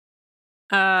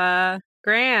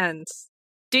Grands.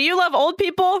 Do you love old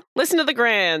people? Listen to the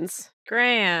Grands.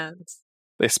 Grands.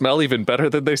 They smell even better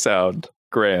than they sound.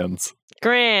 Grands.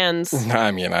 Grands.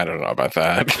 I mean, I don't know about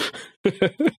that.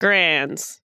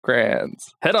 Grands.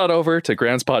 Grands. Head on over to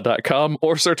grandspod.com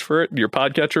or search for it in your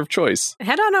podcatcher of choice.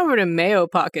 Head on over to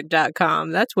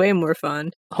mayopocket.com. That's way more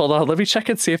fun. Hold on, let me check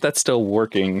and see if that's still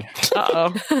working.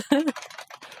 Uh-oh.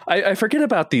 I forget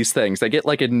about these things. I get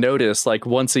like a notice like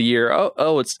once a year.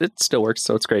 Oh, it still works,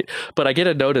 so it's great. But I get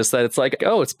a notice that it's like,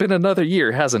 oh, it's been another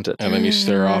year, hasn't it? And then you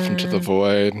stare off into the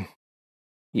void.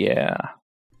 Yeah.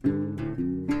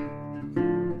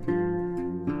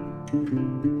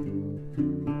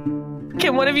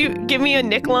 Can one of you give me a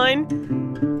Nick line?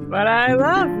 But I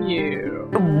love you.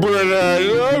 But I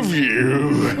love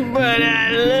you. But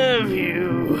I love you.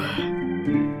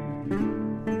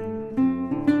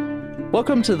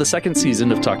 Welcome to the second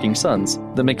season of Talking Sons,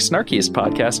 the McSnarkiest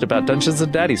podcast about Dungeons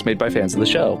and Daddies made by fans of the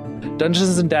show.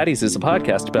 Dungeons and Daddies is a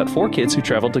podcast about 4 kids who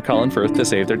traveled to Colin Firth to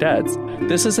save their dads.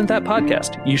 This isn't that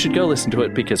podcast. You should go listen to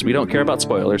it because we don't care about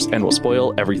spoilers and will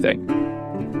spoil everything.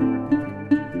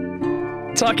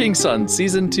 Talking Sons,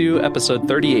 Season 2, Episode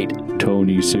 38,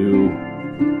 Tony Sue.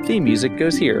 Theme music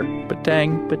goes here, but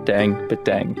dang, but dang, but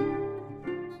dang.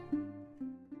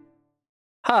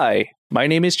 Hi, my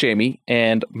name is Jamie,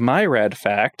 and my rad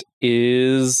fact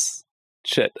is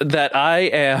that I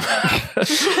am...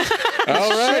 All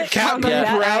right, Captain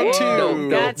Round 2.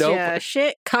 Gotcha.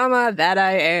 Shit, comma, that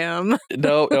I am.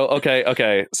 No,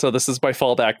 okay. So this is my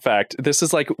fallback fact. This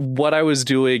is like what I was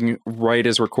doing right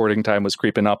as recording time was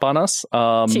creeping up on us.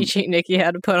 Teaching Nikki how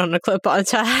to put on a clip-on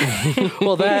tie.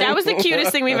 Well, That was the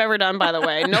cutest thing we've ever done, by the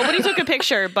way. Nobody took a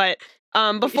picture, but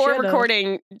before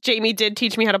recording, Jamie did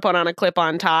teach me how to put on a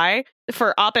clip-on tie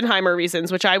for Oppenheimer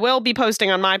reasons, which I will be posting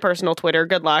on my personal Twitter.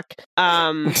 Good luck.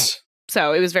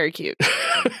 So it was very cute.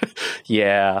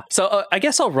 Yeah. So I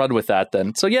guess I'll run with that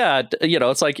then. So yeah,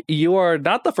 it's like you are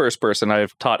not the first person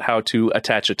I've taught how to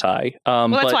attach a tie. Well,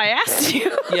 that's why I asked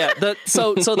you. Yeah.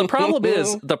 So the problem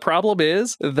is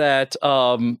that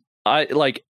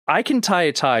I can tie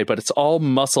a tie, but it's all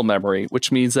muscle memory,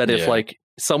 which means that if like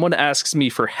someone asks me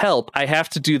for help, I have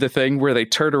to do the thing where they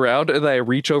turn around and I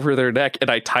reach over their neck and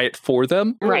I tie it for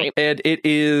them. Right. And it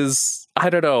is, I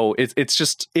don't know. It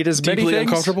is many things.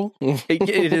 Uncomfortable.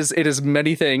 it is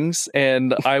many things,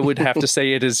 and I would have to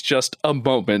say it is just a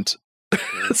moment.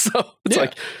 So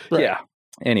it's yeah.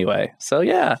 Anyway, so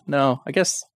yeah, no, I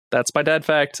guess that's my dad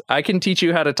fact. I can teach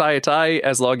you how to tie a tie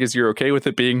as long as you're okay with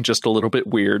it being just a little bit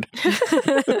weird.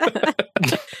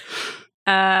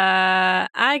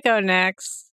 I go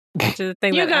next. Which is the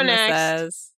thing You that go Emma next.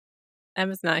 says.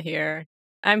 Emma's not here.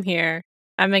 I'm here.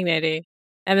 I'm Magneti.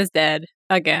 Emma's dead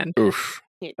again. Oof.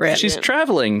 Rip. She's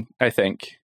traveling, I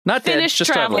think. Not dead, Finished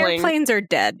just traveling. traveling. Airplanes are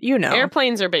dead. You know.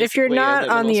 Airplanes are basically if you're not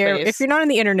on the air, if you're not on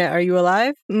the internet, are you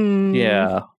alive?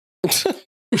 Yeah.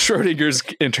 Schrodinger's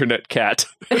internet cat.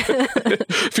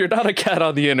 If you're not a cat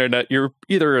on the internet, you're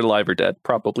either alive or dead.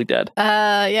 Probably dead.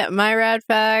 Yeah, my rad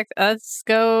fact. Let's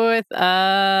go with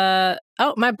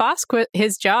my boss quit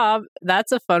his job.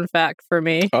 That's a fun fact for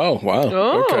me. Oh, wow.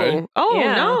 Oh, Okay.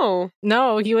 No.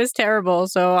 No, he was terrible,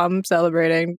 so I'm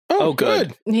celebrating. Oh,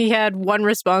 good. He had one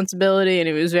responsibility and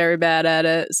he was very bad at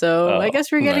it. So I guess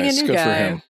we're getting Nice. a new Good guy. for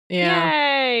him. Yeah.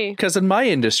 Yay. Because in my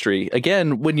industry,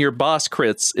 again, when your boss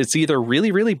crits, it's either really,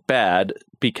 really bad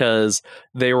because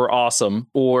they were awesome,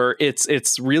 or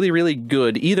it's really, really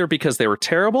good, either because they were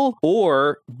terrible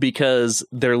or because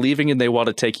they're leaving and they want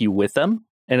to take you with them.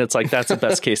 And it's like, that's the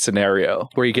best case scenario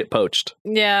where you get poached.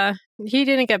 Yeah. He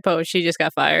didn't get poached. He just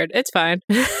got fired. It's fine.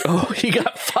 Oh, he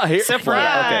got fired.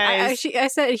 Surprise. Okay. I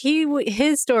said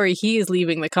his story, he is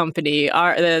leaving the company.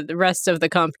 The rest of the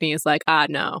company is like,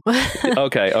 no.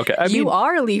 Okay. You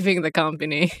are leaving the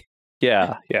company.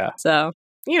 Yeah. So,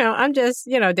 I'm just,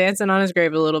 dancing on his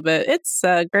grave a little bit. It's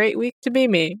a great week to be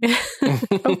me.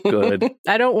 Oh, good.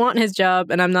 I don't want his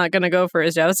job, and I'm not going to go for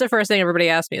his job. That's the first thing everybody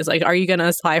asks me is like, are you going to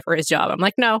apply for his job? I'm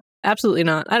like, no, absolutely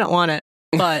not. I don't want it.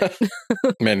 But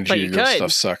Managing you your could.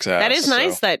 stuff sucks ass. That is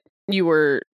nice that you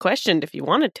were questioned if you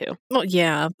wanted to. well,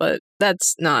 yeah, but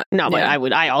that's not. No, but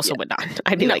yeah. I also would not.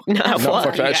 I'd be like, no, No, fuck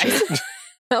fuck you that guys. shit.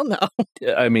 Hell no.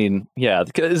 I mean, yeah,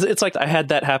 because it's like I had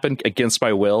that happen against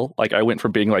my will. Like I went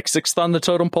from being like 6th on the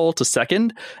totem pole to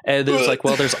 2nd. And it was like,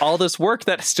 well, there's all this work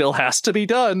that still has to be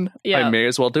done. Yeah. I may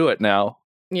as well do it now.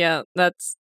 Yeah,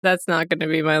 that's not going to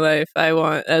be my life. I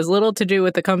want as little to do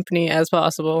with the company as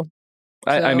possible.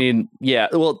 I mean, yeah.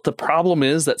 Well, the problem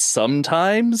is that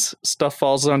sometimes stuff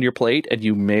falls on your plate and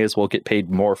you may as well get paid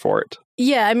more for it.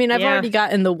 Yeah, I mean, I've Yeah. already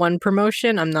gotten the one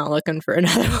promotion. I'm not looking for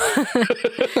another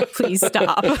one. Please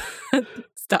stop.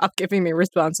 stop giving me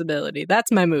responsibility.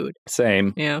 That's my mood.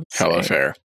 Same. Yeah. Hella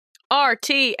fair.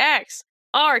 RTX.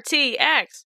 RTX.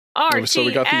 RTX. So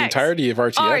we got the entirety of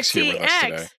RTX here with us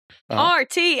today.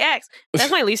 RTX.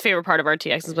 That's my least favorite part of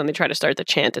RTX is when they try to start the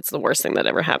chant. It's the worst thing that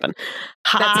ever happened.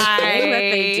 That's a thing that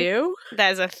they do?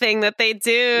 That is a thing that they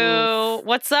do. Oof.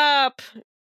 What's up,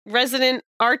 resident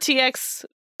RTX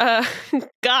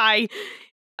guy?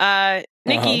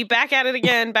 Nikki, back at it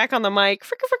again, back on the mic.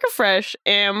 Fricka fresh.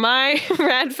 And my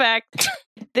rad fact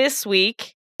this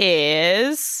week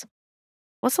is...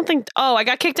 What's something... Oh, I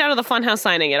got kicked out of the Funhouse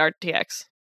signing at RTX.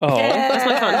 Oh,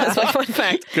 That's my fun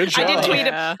fact. Good job.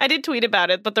 I did tweet about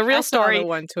it, but the real story... I saw the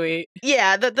one tweet.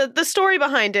 Yeah, the story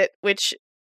behind it, which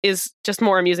is just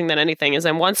more amusing than anything, is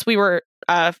once we were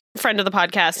a friend of the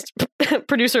podcast,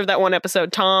 producer of that one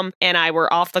episode, Tom, and I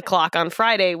were off the clock on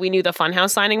Friday, we knew the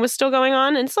Funhouse signing was still going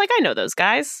on, and it's like, I know those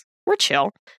guys. We're chill.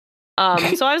 So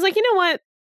I was like, you know what?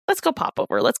 Let's go pop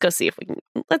over. Let's go see if we can.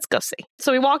 Let's go see.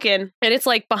 So we walk in, and it's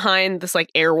like behind this like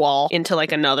air wall into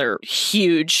like another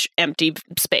huge empty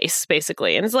space,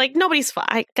 basically. And it's like nobody's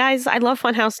guys. I love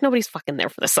Funhouse. Nobody's fucking there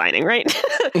for the signing, right?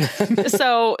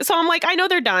 So I'm like, I know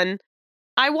they're done.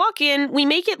 I walk in. We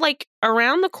make it like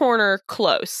around the corner,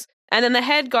 close. And then the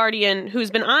head guardian,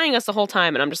 who's been eyeing us the whole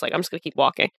time, and I'm just gonna keep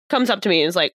walking, comes up to me and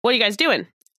is like, "What are you guys doing?"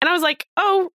 And I was like,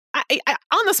 "Oh." I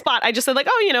on the spot, I just said like,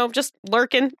 "Oh, you know, just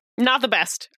lurking." Not the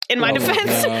best in my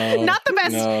defense. Not the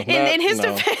best in his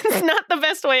defense. Not the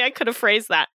best way I could have phrased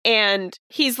that. And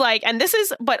he's like, and this,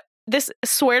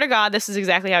 swear to God, this is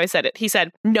exactly how he said it. He said,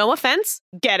 "No offense,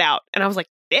 get out." And I was like,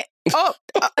 oh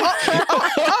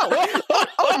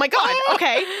my God.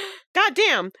 Okay. God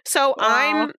damn. So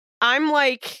wow.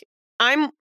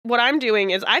 What I'm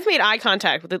doing is I've made eye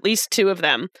contact with at least two of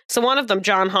them. So one of them,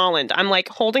 John Holland, I'm like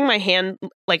holding my hand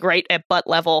like right at butt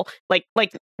level, like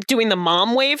doing the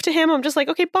mom wave to him. I'm just like,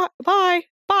 okay, bye.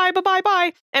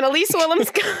 And Elise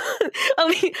Willems,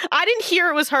 I didn't hear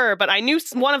it was her, but I knew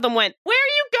one of them went, "Where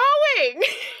are you going?"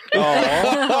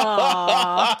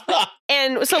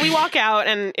 And so we walk out,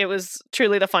 and it was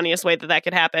truly the funniest way that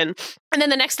could happen. And then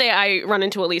the next day I run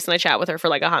into Elise and I chat with her for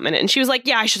like a hot minute, and she was like,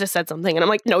 "Yeah, I should have said something." And I'm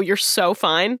like, "No, you're so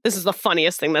fine. This is the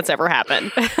funniest thing that's ever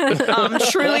happened."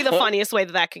 Truly the funniest way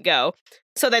that could go.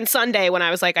 So then Sunday, when I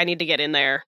was like, I need to get in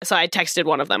there, so I texted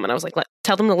one of them and I was like,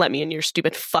 tell them to let me in your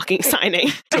stupid fucking signing.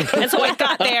 And so I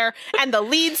got there, and the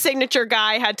lead signature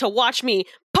guy had to watch me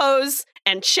pose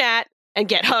and chat and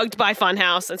get hugged by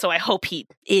Funhouse. And so I hope he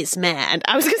is mad.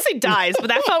 I was going to say dies, but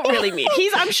that felt really mean.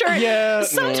 I'm sure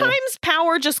sometimes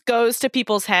power just goes to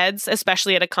people's heads,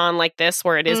 especially at a con like this,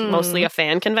 where it is mostly a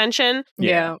fan convention.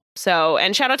 Yeah. So,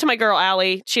 and shout out to my girl,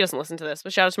 Allie. She doesn't listen to this,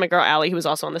 but shout out to my girl, Allie, who was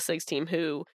also on the SIGs team,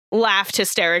 who laughed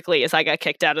hysterically as I got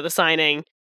kicked out of the signing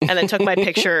and then took my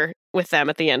picture with them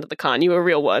at the end of the con. You were a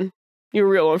real one. You were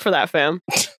a real one for that, fam.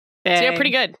 So yeah,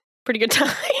 pretty good. Pretty good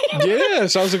time. Yeah,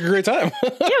 sounds like a great time. Yeah,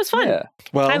 it was fun. Yeah.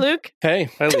 Well, hi, Luke. Hey.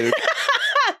 Hi, Luke.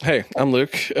 Hey, I'm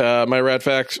Luke. My rad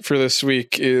fact for this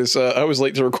week is I was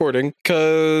late to recording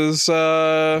because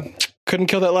couldn't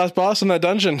kill that last boss in that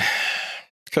dungeon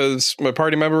because my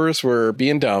party members were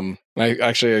being dumb.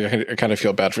 I kind of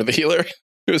feel bad for the healer.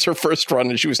 It was her first run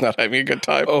and she was not having a good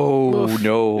time. Oh,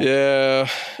 no. Yeah.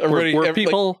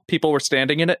 People were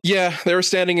standing in it? Yeah, they were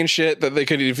standing in shit that they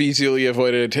could have easily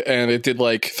avoided, and it did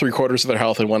like 3/4 of their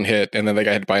health in one hit, and then they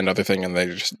got hit by another thing, and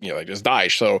they just die.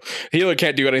 So healer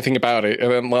can't do anything about it.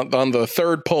 And then on the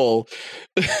third pull,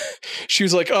 she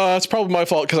was like, "Oh, it's probably my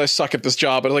fault because I suck at this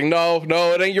job." And I was like,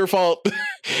 no, it ain't your fault.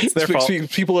 It's their fault.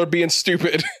 People are being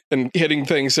stupid and hitting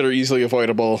things that are easily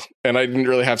avoidable. And I didn't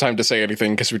really have time to say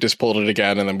anything because we just pulled it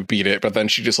again and then we beat it. But then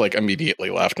she just like immediately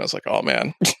left, and I was like, "Oh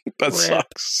man, that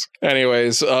sucks."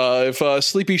 Anyways, if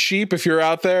Sleepy Sheep, if you're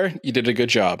out there, you did a good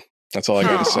job. That's all I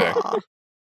got to say.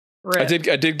 I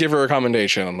did give her a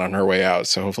commendation on her way out,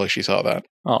 so hopefully she saw that.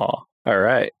 Oh, all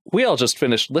right. We all just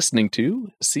finished listening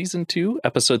to Season 2,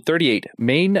 Episode 38,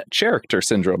 Main Chairacter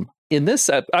Syndrome. In this,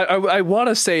 I want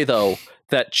to say, though,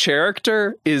 that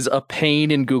Chairacter is a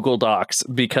pain in Google Docs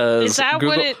because... Is that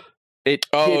Google, what it...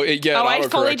 I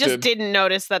fully just didn't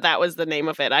notice that was the name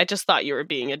of it. I just thought you were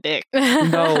being a dick.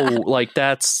 No, like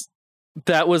that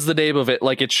was the name of it.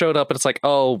 Like it showed up and it's like,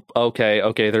 oh,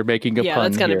 okay, they're making a pun. Yeah,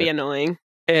 that's gonna here. Be annoying.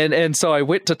 And so I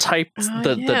went to type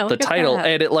the title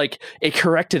and it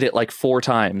corrected it like 4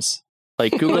 times.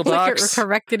 Like Google Docs like it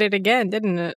corrected it again,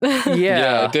 didn't it?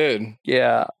 Yeah, it did.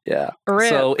 Yeah. Rip.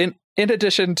 So in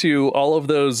addition to all of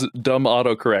those dumb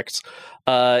autocorrects,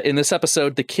 in this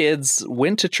episode, the kids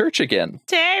went to church again.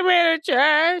 Take me to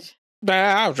church.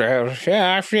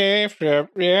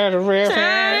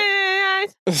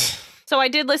 So I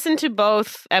did listen to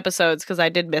both episodes because I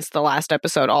did miss the last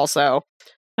episode also.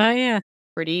 Oh, yeah.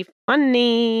 Pretty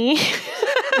funny.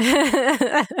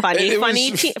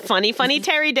 funny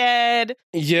Terry dead.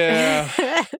 Yeah.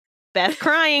 Beth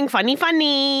crying,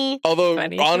 funny. Although,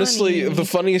 honestly, funny. the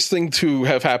funniest thing to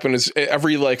have happened is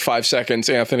every 5 seconds,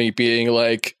 Anthony being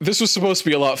like, this was supposed to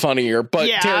be a lot funnier, but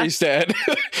Terry's dead.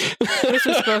 This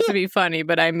was supposed to be funny,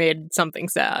 but I made something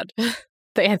sad.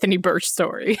 The Anthony Birch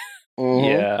story.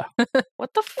 Yeah.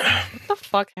 What the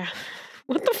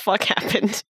fuck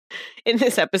happened in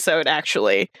this episode,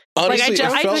 actually? Honestly, I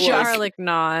The felt garlic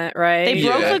knot, right? They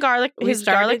broke the his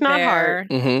garlic knot heart.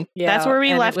 Mm-hmm. Yeah, That's where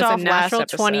we left it was off a last natural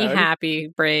episode. 20 happy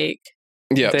break.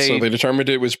 Yeah, so they determined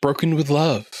it was broken with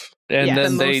love. And Yes.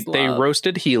 then The they most love.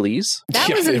 roasted Heelys. That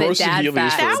Yeah, was they a bit roasted dad Heelys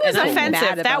fast. for- That was and I'm offensive.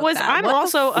 mad That about was- that. I'm What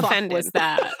also the fuck offended. was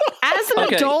that? As an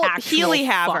Okay. adult Actual Healy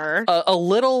fuck. haver. A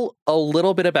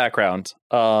little bit of background.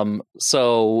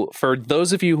 So for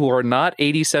those of you who are not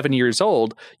 87 years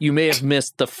old, you may have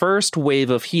missed the first wave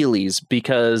of Heelys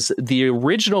because the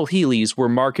original Heelys were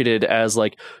marketed as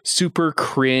super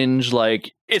cringe,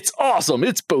 it's awesome,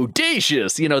 it's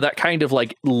bodacious, that kind of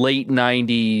late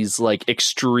 90s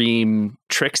extreme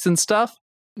tricks and stuff.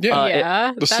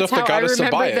 Yeah, the that's stuff how that got I us to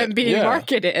remember buy them it. being Yeah.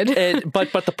 marketed.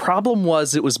 But the problem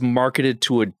was it was marketed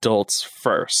to adults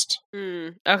first.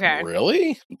 Okay.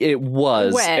 Really? It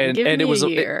was, When? Give and me it was a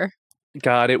year.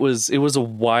 God, it was a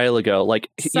while ago. Somebody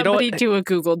you know what? do a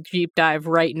Google deep dive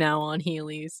right now on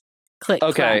Heelys. Click.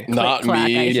 Okay. clack, Not click, clack, I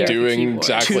me hear the doing keyboard.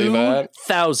 exactly that.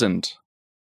 2000.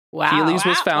 Wow. Heelys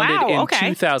was founded in okay.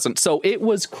 2000. So it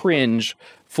was cringe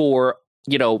for,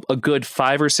 a good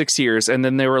 5 or 6 years. And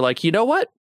then they were like, you know what?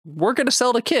 We're going to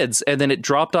sell to kids. And then it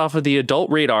dropped off of the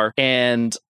adult radar.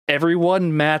 And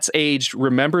everyone Matt's age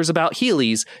remembers about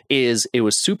Heelys is it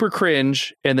was super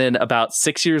cringe. And then about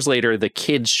 6 years later, the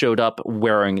kids showed up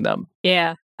wearing them.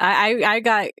 Yeah. I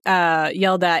got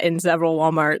yelled at in several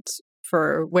Walmarts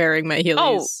for wearing my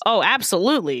Heelys. Oh,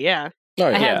 absolutely. Yeah. Oh,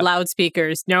 I yeah. had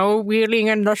loudspeakers. No wheeling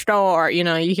in the store. You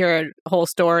hear whole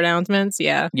store announcements.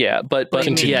 Yeah. Yeah. But yeah,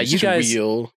 Continues you to guys.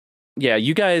 wheel. Yeah,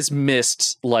 you guys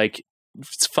missed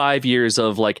 5 years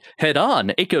of head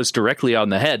on, it goes directly on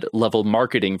the head level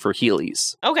marketing for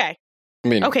Heelys. Okay. I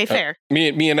mean, Okay, fair. Me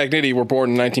and Agnity were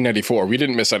born in 1994. We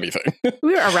didn't miss anything.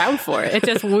 We were around for it. It's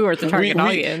just we were the target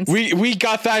audience. We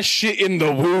got that shit in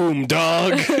the womb,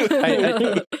 dog.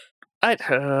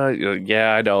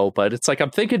 Yeah, I know, but it's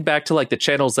I'm thinking back to the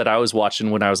channels that I was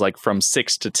watching when I was from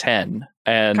 6 to 10,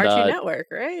 and Cartoon Network,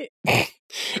 right?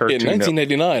 Cartoon In Network.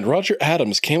 1999, Roger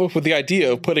Adams came up with the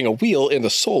idea of putting a wheel in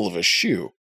the sole of a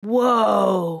shoe.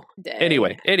 Whoa. Dang.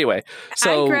 Anyway,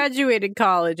 so I graduated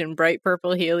college in bright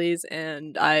purple Heelys,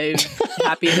 and I'm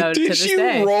happy about it to Did this you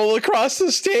day. roll across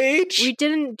the stage? We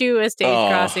didn't do a stage Oh.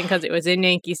 crossing because it was in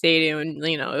Yankee Stadium, and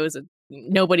it was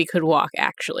nobody could walk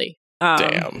actually.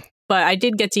 Damn. But I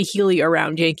did get to Heely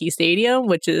around Yankee Stadium,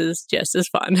 which is just as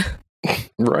fun.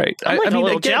 right. I'm a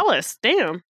little again, jealous.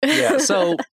 Damn. Yeah.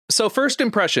 So first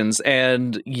impressions,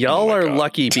 and y'all Oh my are God.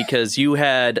 lucky because you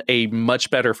had a much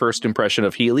better first impression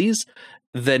of Heelys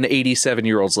than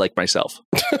 87-year-olds like myself.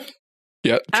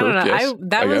 Yeah, I true. don't know. Yes,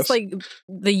 That I was guess.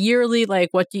 the yearly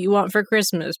what do you want for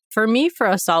Christmas? For me, for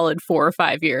a solid 4 or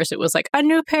 5 years, it was a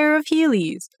new pair of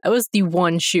Heelys. That was the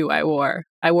one shoe I wore.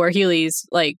 I wore Heelys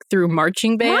through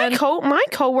marching band. My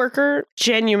coworker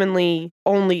genuinely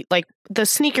only the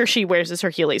sneaker she wears is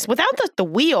her Heelys without the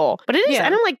wheel. But it is, Yeah.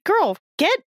 and I'm like, girl,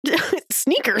 get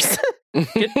sneakers.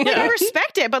 I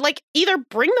respect it, but either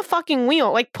bring the fucking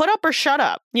wheel, put up or shut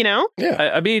up. Yeah.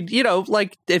 I mean,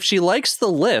 if she likes the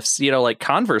lifts,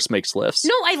 Converse makes lifts.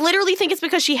 No, I literally think it's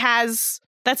because she has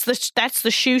that's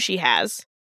the shoe she has.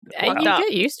 And you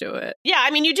get used to it. Yeah, I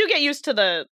mean, you do get used to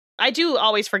the. I do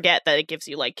always forget that it gives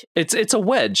you It's a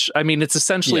wedge. I mean, it's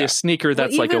essentially Yeah. a sneaker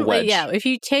that's Well, like a even, wedge. Yeah, if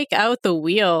you take out the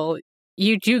wheel,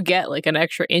 you do get an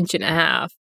extra 1.5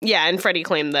 inches. Yeah, and Freddie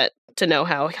claimed that to know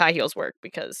how high heels work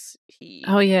because he.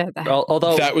 Oh yeah,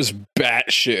 Although That was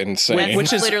batshit insane.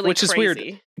 Which is literally weird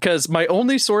crazy. because my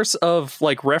only source of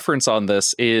reference on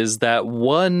this is that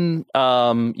one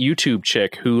YouTube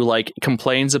chick who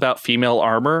complains about female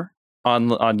armor on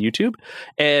YouTube,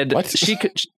 and What? she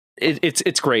could.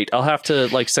 It's great. I'll have to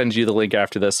send you the link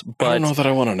after this. I But don't know that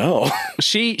I want to know.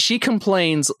 she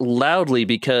complains loudly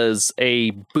because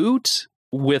a boot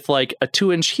with a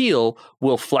 2-inch heel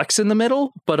will flex in the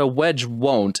middle, but a wedge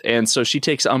won't. And so she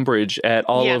takes umbrage at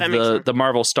all Yeah, of that makes sense. the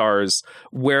Marvel stars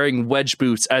wearing wedge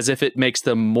boots as if it makes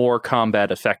them more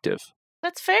combat effective.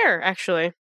 That's fair,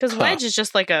 actually, because Huh. wedge is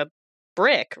just like a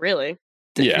brick, really.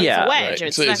 Yeah. It's a wedge. Right.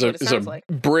 It's exactly what it It's sounds a like.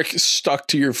 brick stuck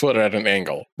to your foot at an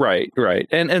angle. Right.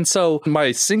 And so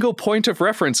my single point of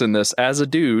reference in this, as a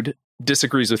dude,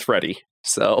 disagrees with Freddie.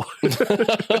 So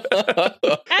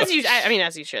As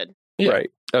you should. Yeah. Right.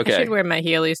 I Okay. should wear my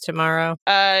Heelys tomorrow.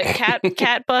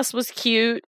 Cat bus was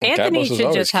cute. Anthony Bus is should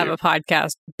always just have cute. a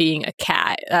podcast being a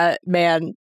cat. That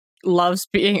man loves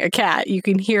being a cat. You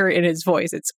can hear it in his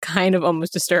voice. It's kind of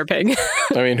almost disturbing.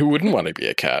 I mean, who wouldn't want to be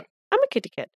a cat? I'm a kitty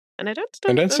cat. And I don't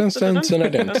And I dance, dance, and I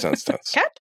dance, dance, dance.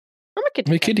 Cat? I'm a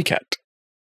kitty I'm a cat. kitty cat.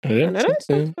 And I dance,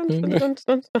 dance, dance, dance,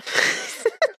 dance.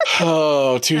 Oh, I don't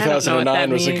know what 2009 that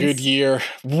was a good means. year.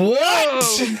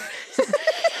 What?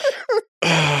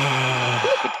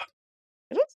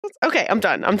 Okay, I'm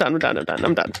done.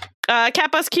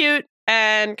 Cat bus cute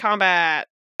and combat.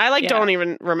 I don't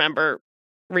even remember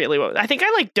really what. I think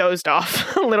I dozed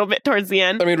off a little bit towards the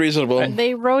end. I mean, reasonable.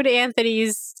 They rode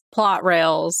Anthony's plot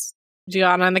rails,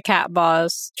 got on the cat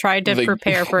bus, tried to They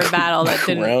prepare for a battle that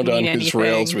didn't ground mean on anything. his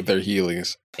rails with their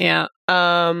Heelys. Yeah.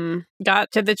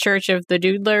 Got to the Church of the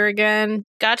Doodler again.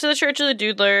 Got to the Church of the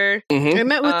Doodler. Mm-hmm. I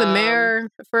met with the mayor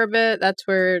for a bit. That's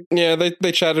where Yeah,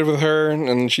 they chatted with her,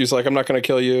 and she's like, "I'm not going to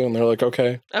kill you," and they're like,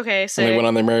 "Okay," Okay, so and they went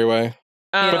on their merry way.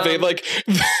 But they Um,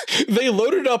 they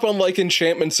loaded up on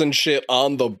enchantments and shit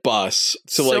on the bus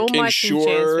to so much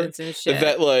ensure enchantments and shit.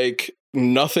 that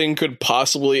nothing could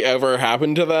possibly ever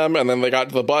happen to them. And then they got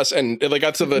to the bus and they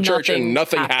got to the church and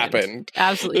nothing happened.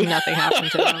 Absolutely nothing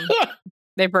happened to them.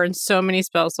 They burned so many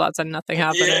spell slots and nothing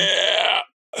happened. Yeah.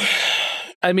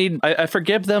 I mean, I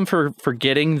forgive them for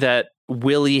forgetting that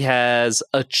Willie has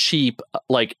a cheap,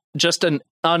 just an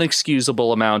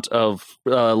unexcusable amount of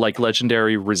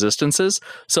legendary resistances.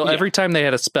 So every time they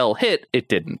had a spell hit, it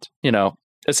didn't.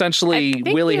 Essentially, I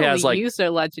think Willie they has only used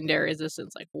their legendary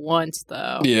resistance once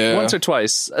though. Yeah. once or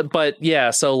twice. But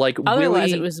yeah, so Otherwise,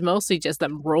 Willie, it was mostly just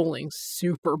them rolling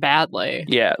super badly.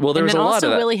 yeah. Well, there And was then a lot also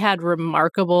of that. Willie had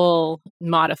remarkable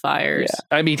modifiers.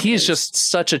 Yeah. I mean, he's just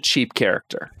such a cheap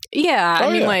character. Yeah, Oh,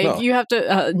 I mean, yeah, no. you have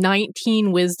to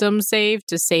 19 wisdom save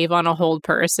to save on a hold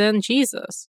person.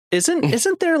 Jesus.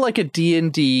 Isn't there a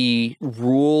D&D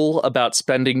rule about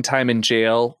spending time in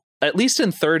jail? At least in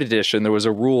 3rd edition, there was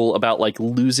a rule about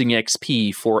losing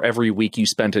XP for every week you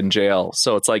spent in jail.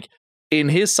 So it's in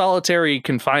his solitary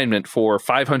confinement for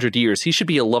 500 years, he should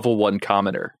be a level 1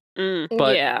 commoner.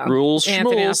 But yeah. rules,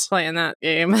 Anthony was schmools. playing that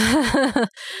game.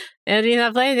 Anthony's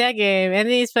not playing that game.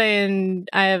 Anthony's playing.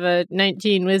 I have a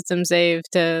 19 wisdom save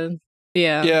to.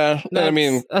 Yeah. Yeah. I That's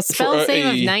mean, a spell for save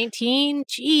of a- 19.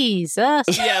 Jesus.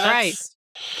 yeah, Christ.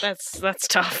 that's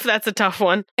tough. That's a tough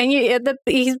one. And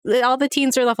all the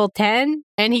teens are level 10,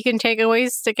 and he can take away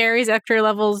to carries extra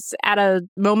levels at a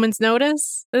moment's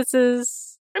notice. This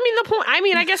is. I mean, the point.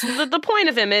 I guess the point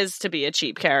of him is to be a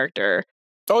cheap character.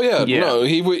 Oh yeah, Yeah. no,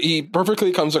 he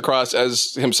perfectly comes across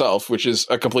as himself, which is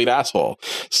a complete asshole.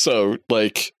 So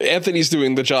Anthony's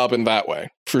doing the job in that way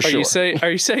for Are sure. you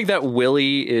saying that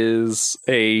Willie is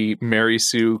a Mary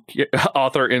Sue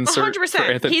author insert? 100%. for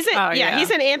Anthony? He's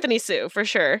an Anthony Sue for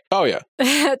sure. Oh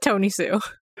yeah, Tony Sue.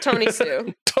 Tony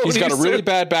Sue. he's got a Sue. really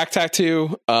bad back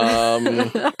tattoo.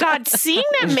 God, seeing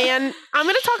that man, I'm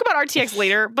going to talk about RTX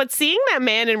later, but seeing that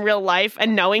man in real life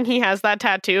and knowing he has that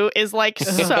tattoo is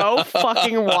so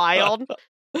fucking wild.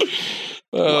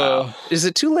 Wow. Is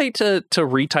it too late to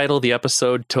retitle the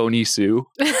episode Tony Sue?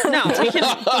 No, we can.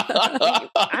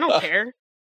 I don't care.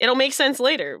 It'll make sense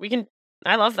later.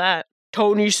 I love that.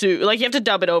 Tony Sue. You have to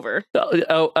dub it over.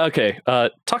 Oh, okay.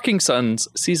 Talking Sons,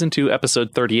 Season 2,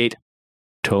 Episode 38.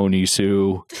 Tony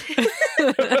Sue.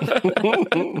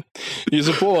 He's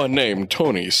a boy named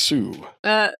Tony Sue.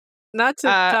 Not to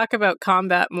talk about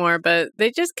combat more, but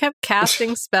they just kept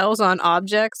casting spells on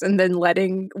objects and then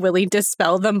letting Willie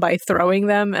dispel them by throwing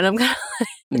them. And I'm kind of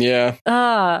Yeah.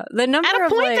 the number At a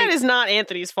of point, that is not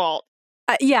Anthony's fault.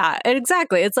 yeah,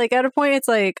 exactly. It's at a point, it's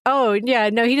oh yeah,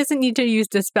 no, he doesn't need to use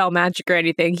dispel magic or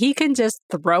anything. He can just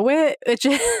throw it. Which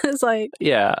is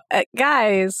Yeah.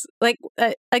 guys,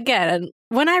 again,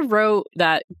 when I wrote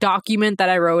that document that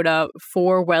I wrote up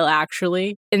for Well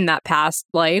Actually in that past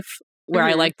life where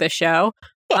I like the show,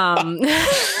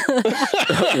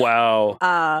 Wow.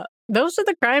 those are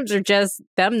the crimes are just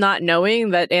them not knowing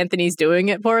that Anthony's doing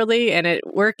it poorly and it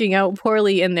working out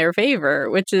poorly in their favor,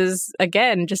 which is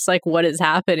again just what is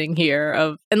happening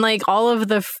here. And all of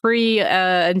the free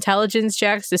intelligence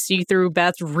checks to see through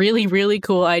Beth's really, really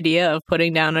cool idea of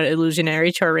putting down an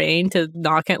illusionary terrain to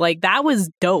knock it. That was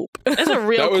dope. That's a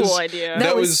real That was- cool idea.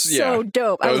 That was so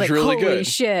dope. I was was really holy good.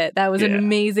 shit, that was an Yeah.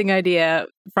 amazing idea.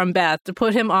 from Beth to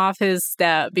put him off his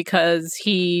step because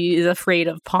he is afraid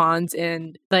of pawns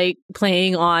and like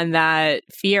playing on that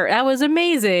fear. That was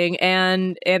amazing.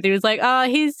 And Anthony was like,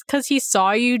 because he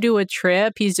saw you do a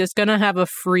trip, he's just gonna have a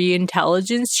free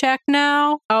intelligence check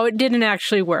now. Oh, it didn't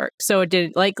actually work. So it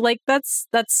didn't like that's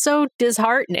so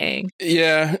disheartening.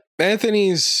 Yeah,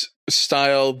 Anthony's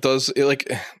style does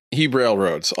like he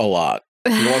railroads a lot.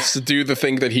 He wants to do the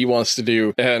thing that he wants to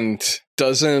do and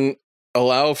doesn't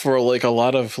allow for like a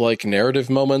lot of like narrative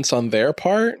moments on their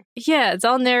part. Yeah, it's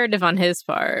all narrative on his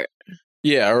part.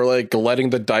 Yeah, or like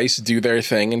letting the dice do their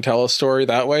thing and tell a story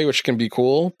that way, which can be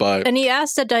cool. But and he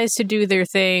asked the dice to do their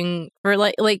thing for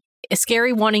like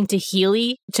Scary wanting to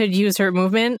Healy to use her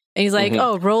movement. And he's like,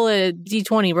 oh, roll a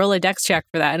d20, roll a dex check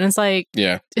for that. And it's like,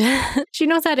 yeah, she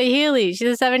knows how to Healy.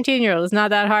 She's a 17-year-old. It's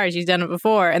not that hard. She's done it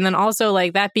before. And then also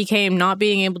like that became not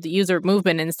being able to use her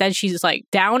movement. Instead, she's like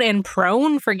down and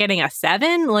prone for getting a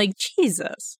 7. Like,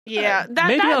 Jesus. Yeah,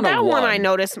 that one I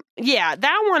noticed. Yeah,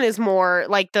 that one is more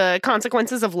like the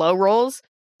consequences of low rolls.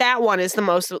 That one is the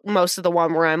most of the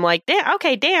one where I'm like, damn,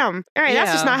 okay, damn. All right,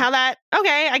 that's just not how that,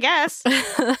 okay, I guess.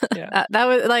 Yeah. That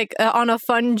was like on a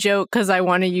fun joke because I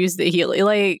want to use the Healy.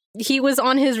 Like, he was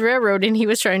on his railroad and he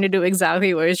was trying to do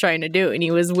exactly what he was trying to do. And he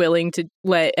was willing to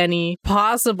let any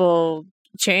possible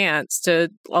chance to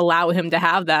allow him to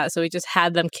have that. So he just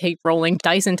had them keep rolling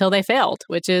dice until they failed,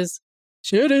 which is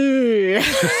shitty.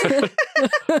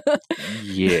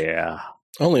 Yeah.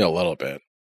 Only a little bit.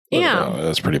 Yeah.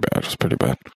 That's pretty bad. It's pretty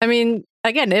bad. I mean,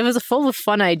 again, it was full of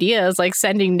fun ideas, like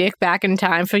sending Nick back in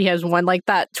time so he has one like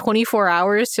that 24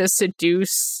 hours to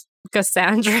seduce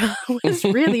Cassandra was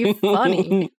really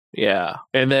funny. Yeah.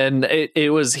 And then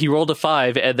it was, he rolled a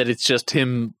 5 and then it's just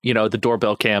him, the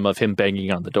doorbell cam of him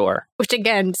banging on the door. Which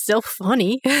again, still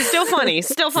funny. Still funny.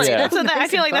 Yeah. I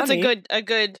feel like funny. That's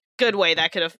a good way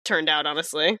that could have turned out,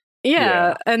 honestly.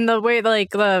 Yeah, and the way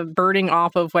like the burning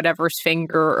off of whatever's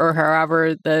finger or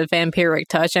however the vampiric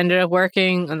touch ended up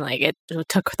working, and like it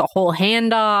took the whole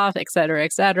hand off, et cetera,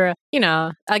 et cetera.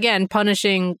 Again,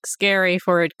 punishing Scary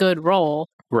for a good roll.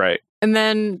 Right. And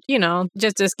then,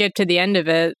 just to skip to the end of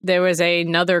it, there was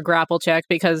another grapple check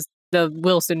because the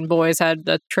Wilson boys had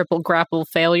the triple grapple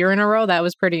failure in a row. That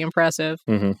was pretty impressive.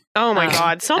 Mm-hmm. Oh my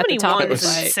God. So many 1s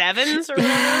and 7s or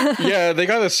whatever. Yeah, they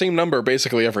got the same number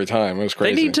basically every time. It was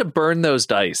crazy. They need to burn those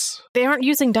dice. They aren't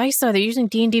using dice though. They're using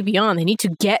D&D Beyond. They need to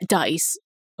get dice.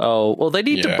 Oh, well, they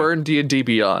need to burn D&D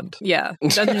Beyond. Yeah,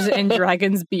 Dungeons and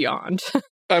Dragons Beyond.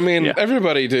 I mean,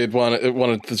 everybody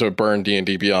wanted to burn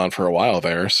D&D Beyond for a while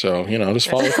there, so, just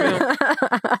follow through.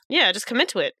 Yeah, just commit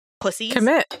to it. Pussies.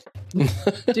 Commit.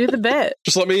 Do the bit.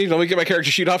 Just let me get my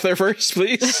character sheet off there first,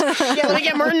 please. Yeah, let me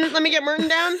get Merton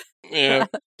down. Yeah.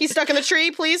 He's stuck in the tree,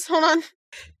 please. Hold on.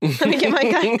 Let me get my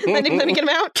guy. Let me get him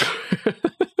out.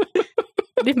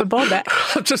 Leave my ball back.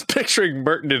 I'm just picturing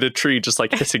Merton in a tree just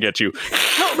like hissing at you.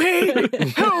 Help me!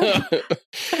 Help!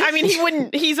 I mean, he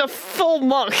wouldn't. He's a full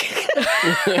monk.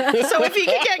 So if he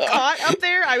could get caught up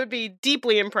there, I would be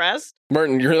deeply impressed.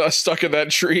 Merton, you're not stuck in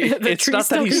that tree. It's not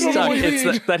that he's stuck.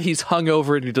 It's that he's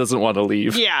hungover and he doesn't want to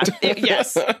leave. Yeah.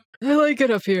 Yes. I like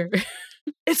it up here.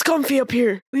 It's comfy up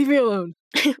here. Leave me alone.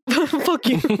 Fuck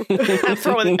you.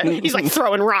 He's like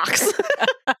throwing rocks.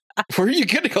 Where are you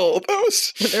getting all of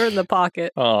those? They're in the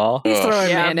pocket. Aw. He's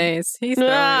throwing mayonnaise. He's throwing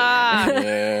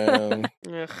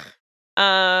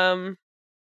Yeah.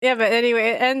 Yeah, but anyway,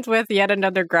 it ends with yet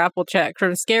another grapple check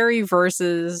from Scary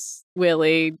versus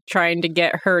Willie, trying to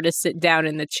get her to sit down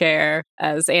in the chair,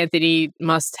 as Anthony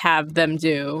must have them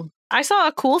do. I saw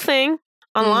a cool thing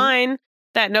online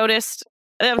that noticed.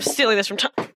 I'm stealing this from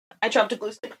Tom. I dropped a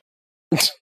glue stick.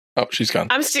 Oh, she's gone.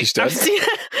 She's dead.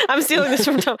 I'm stealing this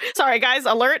from Tom. Sorry, guys.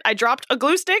 Alert. I dropped a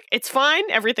glue stick. It's fine.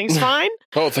 Everything's fine.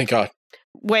 Oh, thank God.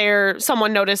 Where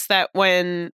someone noticed that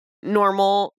when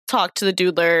Normal talked to the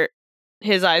Doodler,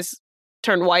 his eyes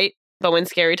turned white. But when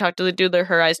Scary talked to the Doodler,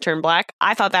 her eyes turned black.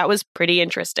 I thought that was pretty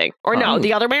interesting. Or no,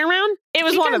 the other way around. It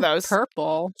was one of those.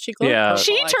 Purple. She glowed purple.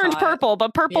 She turned purple,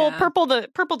 but purple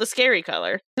the scary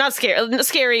color. Not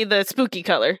scary, the spooky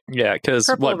color. Yeah, because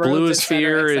blue is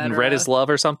fear and red is love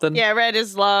or something? Yeah, red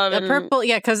is love. The purple,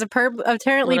 yeah, because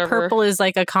apparently purple is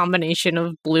like a combination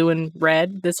of blue and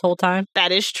red this whole time.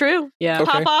 That is true. Yeah.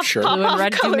 Okay, pop off, sure. pop Blue and off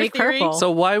red color do make theory. purple. So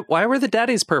why were the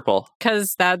daddies purple?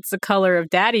 Because that's the color of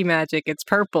daddy magic. It's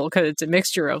purple because it's a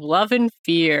mixture of love and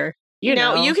fear. You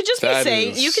know, you could just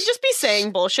be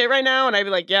saying bullshit right now, and I'd be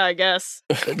like, yeah, I guess.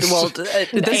 Well,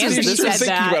 this is thinking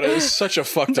about it. It's such a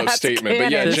fucked up statement,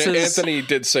 but yeah, Anthony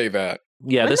did say that.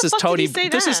 Yeah, When this the is fuck did Tony. he say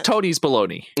This is that? Tony's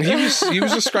baloney. He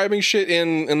was describing shit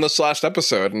in this last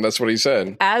episode, and that's what he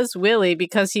said. As Willie,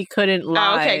 because he couldn't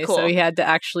lie, okay, cool. so he had to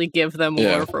actually give them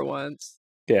Yeah. lore for once.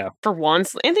 Yeah. For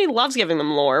once. Anthony loves giving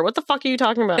them lore. What the fuck are you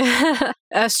talking about?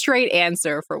 A straight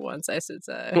answer for once, I should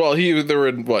say. Well, they were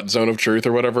in what, Zone of Truth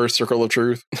or whatever, Circle of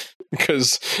Truth,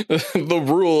 because the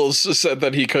rules said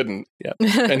that he couldn't. Yep.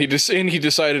 And he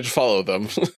decided to follow them.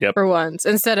 For once,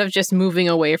 instead of just moving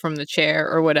away from the chair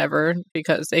or whatever,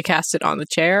 because they cast it on the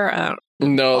chair. I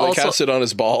don't. No, they Also- cast it on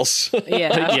his balls.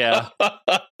 Yeah.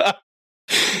 Yeah.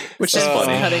 Which is Just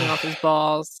funny. cutting off his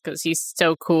balls because he's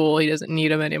so cool. He doesn't need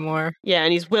them anymore. Yeah,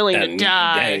 and he's willing to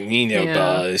die. Yeah.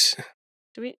 balls.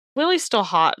 Willie's still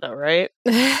hot though, right?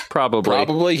 Probably.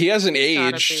 Probably. He hasn't He's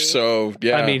gotta aged, be. so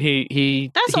yeah. I mean,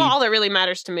 he That's all that really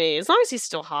matters to me. As long as he's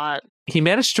still hot. he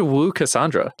managed to woo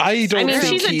Cassandra. I don't I mean,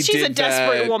 think she's a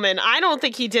desperate woman. I don't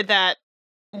think he did that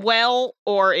well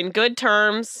or in good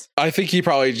terms. I think he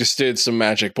probably just did some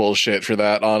magic bullshit for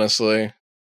that, honestly.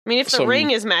 I mean, if the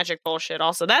ring is magic bullshit,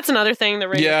 also that's another thing. The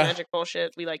ring Yeah. is magic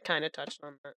bullshit. We like kind of touched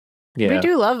on that. Yeah. We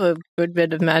do love a good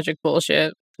bit of magic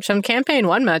bullshit. Some campaign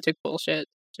 1 magic bullshit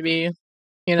to be,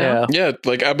 Yeah. Yeah,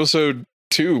 like episode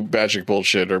 2 magic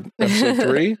bullshit, or episode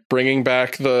 3, bringing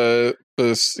back the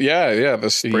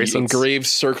Bracelets. engraved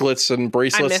circlets and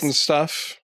bracelets and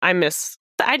stuff. I'd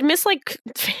miss like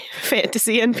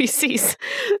fantasy NPCs.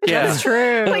 Yeah. That's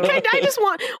true. Like I just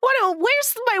want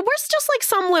where's just like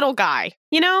some little guy,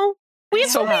 you know? We had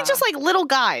so many just like little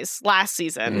guys last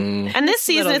season. Mm. And this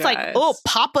season Little it's like, guys. oh,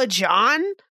 Papa John?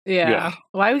 yeah. Yeah.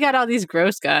 Why we got all these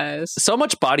gross guys? So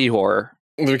much body horror.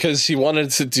 Because he wanted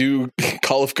to do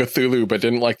Call of Cthulhu, but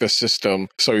didn't like the system,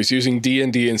 so he's using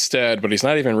D&D instead. But he's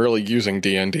not even really using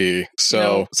D&D.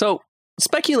 So So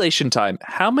speculation time.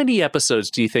 How many episodes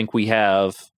do you think we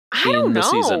have I don't in the know.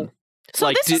 season? So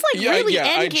Like, this is like really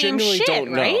I end game genuinely shit,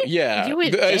 don't know. right? Yeah, You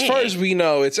would as far think. as we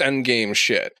know, it's endgame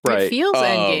shit. Right. It feels Um,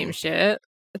 endgame shit.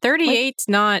 38's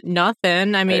not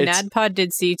nothing. I mean, It's- NADPOD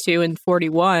did C2 in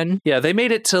 41. Yeah, they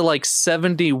made it to like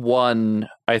 71,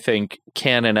 I think,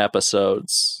 canon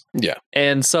episodes. Yeah.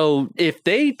 And so if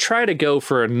they try to go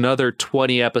for another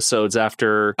 20 episodes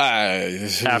after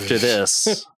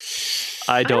this,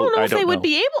 I don't know if they would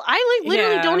be able. I like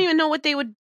literally Yeah. don't even know what they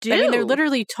would do. I mean, they're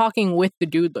literally talking with the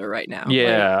Doodler right now.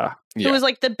 Yeah. It was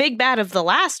like the big bad of the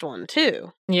last one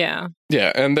too. Like, yeah.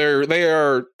 Yeah, and they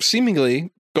are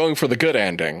seemingly going for the good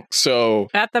ending. So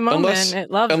At the moment, Unless-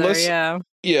 it loves unless- her,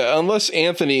 unless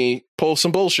Anthony pulls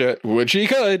some bullshit, which he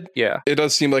could, Yeah. it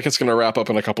does seem like it's going to wrap up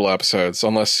in a couple of episodes,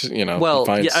 unless he Well,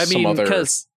 finds yeah, I some mean, other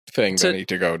because thing to- they need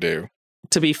to go do.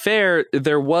 to be fair,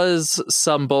 there was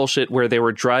some bullshit where they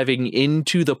were driving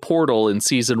into the portal in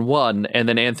season 1, and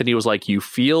then Anthony was like, you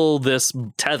feel this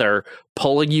tether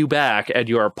pulling you back, and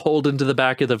you are pulled into the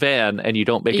back of the van, and you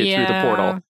don't make it through the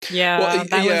portal. Yeah, Well,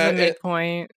 that yeah, was the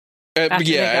midpoint. And, after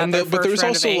they got and their but first there's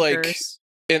round of also like, anchors.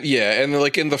 and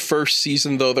like in the first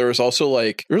season though, there was also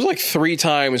like 3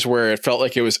 times where it felt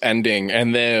like it was ending,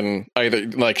 and then either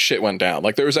like shit went down.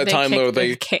 Like there was that They time though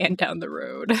kicked the can down the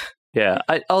road. Yeah.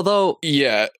 Although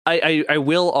yeah. I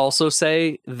will also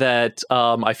say that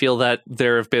I feel that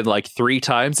there have been like 3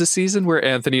 times this season where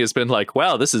Anthony has been like,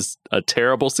 wow, this is a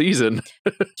terrible season.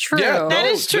 True. Yeah, That Oh,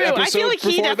 is the true. I episode feel like he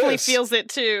before definitely this. feels it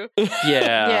too. Yeah.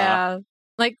 Yeah.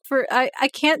 Like I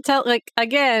can't tell, like,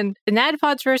 again, the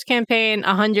NADPOD's first campaign,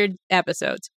 100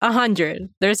 episodes. 100.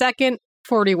 Their second,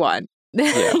 41.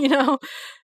 Yeah. You know?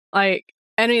 Like,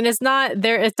 I mean, it's not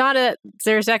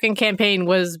their second campaign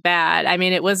was bad. I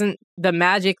mean, it wasn't the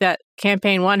magic that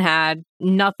campaign 1 had.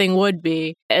 Nothing would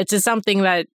be. It's just something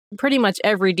that pretty much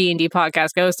every D&D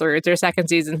podcast goes through. It's their second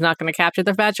season's not going to capture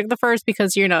the magic of the first,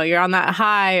 because, you know, you're on that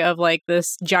high of like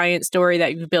this giant story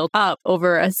that you've built up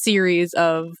over a series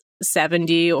of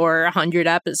 70 or 100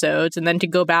 episodes, and then to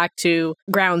go back to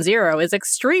ground zero is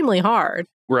extremely hard.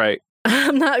 Right.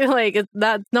 I'm not like,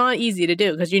 that's not easy to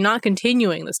do, because you're not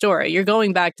continuing the story. You're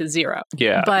going back to zero.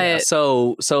 Yeah. But- yeah.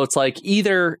 So it's like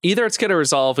either it's going to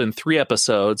resolve in 3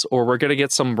 episodes, or we're going to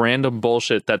get some random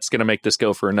bullshit that's going to make this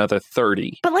go for another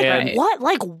 30. But like And- Right. what?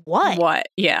 Like what? What?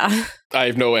 Yeah. I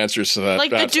have no answers to that. Like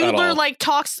the at Doodler all. like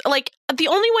talks like the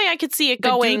only way I could see it The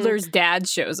going. Doodler's dad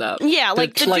shows up. Yeah,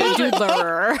 like the like- Doodler.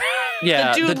 Doodler.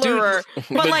 Yeah. the Doodler.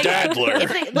 But The like, Dadler.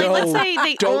 if they, like No, let's say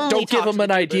they don't only give talk him to the an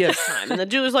Doodler idea. this time, and the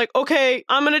Doodler's like, okay,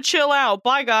 I'm gonna chill out.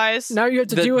 Bye, guys. Now you have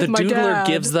to The deal with my Doodler dad.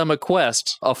 gives them a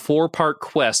 4-part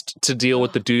quest to deal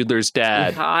with the Doodler's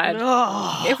dad. God.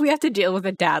 Ugh. If we have to deal with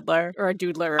a Dadler or a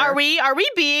Doodler. Are we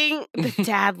being the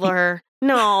Dadler?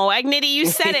 No, Agnity, you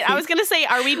said it. I was gonna say,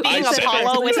 are we being I said Apollo it.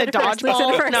 with a Luke said it first.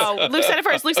 dodgeball? No, Luke said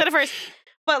it first.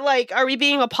 But, like, are we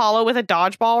being Apollo with a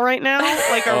dodgeball right now?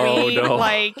 Like, are we,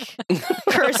 like,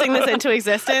 cursing this into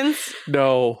existence?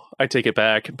 No, I take it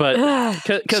back. But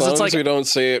because it's like we don't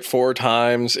say it 4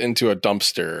 times into a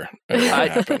dumpster, it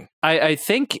won't happen. I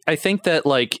think that,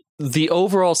 like, the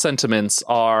overall sentiments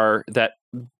are that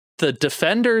the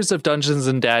defenders of Dungeons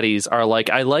and Daddies are like,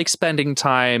 I like spending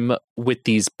time with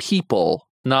these people.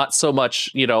 Not so much,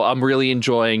 I'm really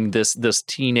enjoying this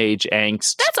teenage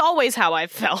angst. That's always how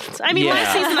I've felt. I mean,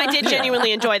 last season I did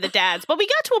genuinely enjoy the dads, but we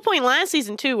got to a point last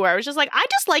season too where I was just like, I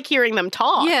just like hearing them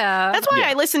talk. Yeah. That's why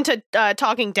I listened to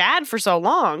Talking Dad for so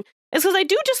long. It's because I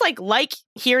do just like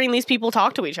hearing these people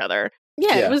talk to each other.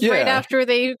 Yeah, it was right after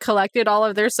they collected all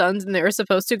of their sons and they were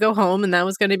supposed to go home and that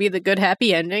was going to be the good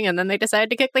happy ending, and then they decided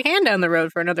to kick the can down the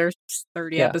road for another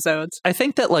 30 episodes. I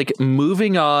think that, like,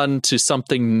 moving on to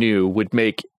something new would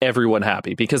make everyone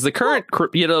happy because the current,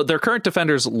 their current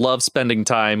defenders love spending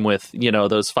time with,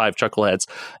 those 5 chuckleheads.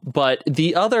 But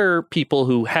the other people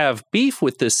who have beef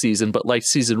with this season, but like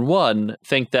season 1,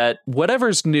 think that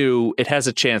whatever's new, it has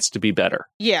a chance to be better.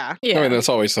 Yeah. I mean, that's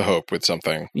always the hope with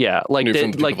something. Yeah, like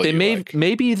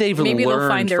maybe they've maybe learned they'll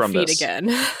find their from feet this again.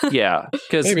 Yeah,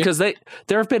 because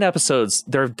there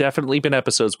have definitely been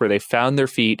episodes where they found their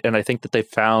feet, and I think that they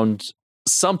found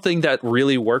something that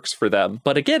really works for them.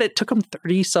 But again, it took them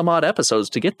 30 some odd episodes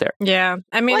to get there. Yeah,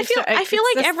 I mean, I feel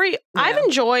like I've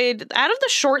enjoyed, out of the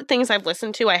short things I've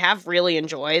listened to, I have really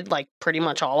enjoyed like pretty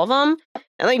much all of them.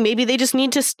 And like maybe they just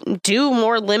need to do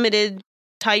more limited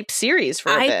type series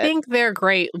for a bit. I think they're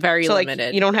great, very limited.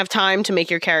 Like, you don't have time to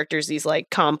make your characters these like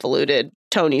convoluted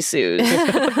Tony Sues.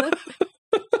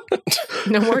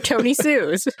 No more Tony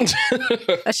Sues.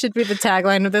 That should be the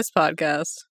tagline of this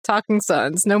podcast. Talking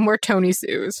Sons, no more Tony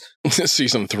Sues.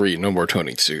 Season 3, no more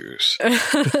Tony Sues.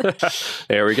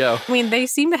 There we go. I mean, they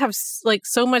seem to have like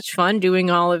so much fun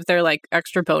doing all of their like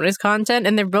extra bonus content,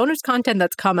 and their bonus content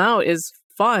that's come out is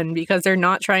fun because they're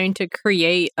not trying to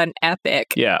create an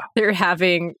epic. Yeah. They're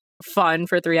having fun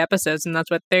for 3 episodes, and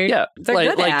that's what they're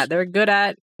good at. They're good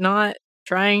at not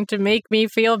trying to make me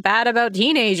feel bad about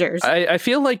teenagers. I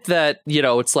feel like that,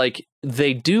 it's like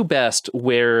they do best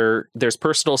where there's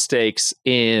personal stakes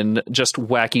in just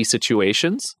wacky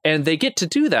situations, and they get to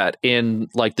do that in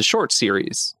like the short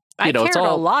series. I cared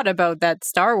a lot about that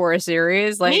Star Wars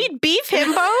series. Like, need beef,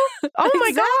 himbo? Oh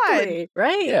my God.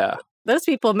 Right? Yeah. Those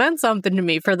people meant something to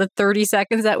me for the 30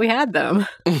 seconds that we had them.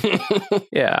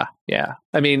 Yeah.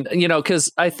 I mean,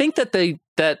 because I think that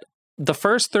the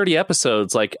first 30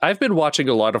 episodes, like, I've been watching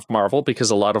a lot of Marvel because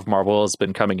a lot of Marvel has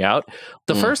been coming out.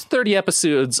 The first 30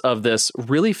 episodes of this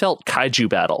really felt kaiju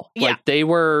battle. Yeah. Like, they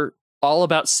were all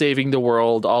about saving the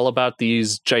world, all about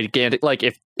these gigantic, like,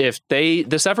 if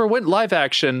this ever went live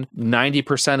action,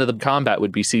 90% of the combat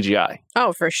would be CGI.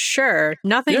 Oh, for sure.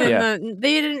 Nothing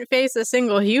they didn't face a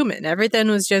single human. Everything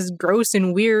was just gross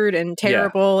and weird and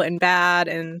terrible and bad.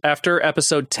 And after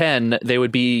episode 10, they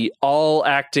would be all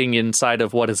acting inside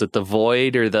of, what is it, the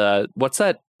void, or what's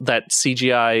that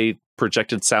CGI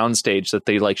projected soundstage that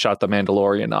they like shot the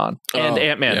Mandalorian on, and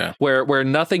Ant-Man, where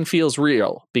nothing feels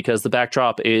real because the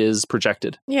backdrop is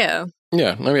projected. Yeah.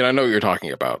 I mean, I know what you're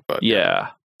talking about, but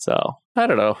so I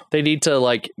don't know. They need to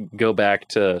like go back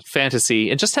to fantasy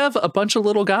and just have a bunch of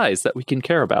little guys that we can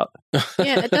care about.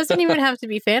 Yeah, it doesn't even have to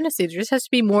be fantasy. There just has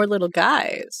to be more little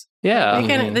guys. Yeah,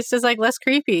 this is like less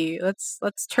creepy. Let's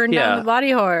turn down the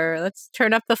body horror. Let's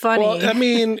turn up the funny. Well, I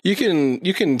mean, you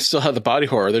can still have the body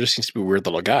horror. There just seems to be weird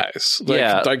little guys.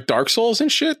 Like Dark Souls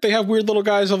and shit. They have weird little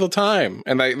guys all the time,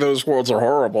 and those worlds are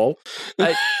horrible.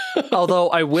 Although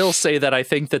I will say that I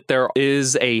think that there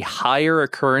is a higher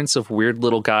occurrence of weird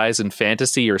little guys in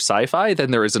fantasy or sci-fi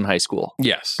than there is in high school.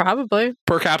 Yes, probably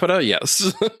per capita.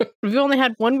 Yes, we've only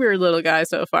had one weird little guy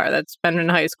so far that's been in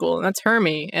high school, and that's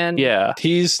Hermie. And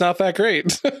he's not that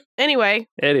great. Anyway.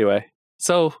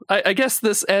 So I guess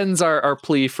this ends our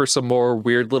plea for some more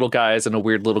weird little guys in a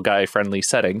weird little guy friendly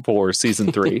setting for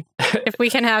season 3. If we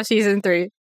can have season 3.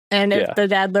 And if the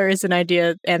Daddler is an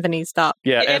idea, Anthony, stop.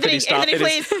 Yeah, Anthony, stop. Anthony,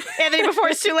 please. Anthony, before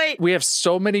it's too late. We have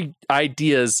so many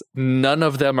ideas. None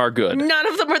of them are good. None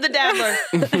of them are the Daddler.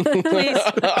 Please.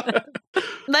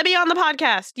 Let me on the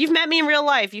podcast. You've met me in real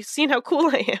life. You've seen how cool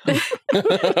I am.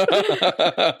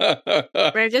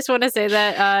 I just want to say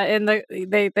that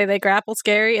they grapple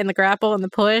scary in the grapple and the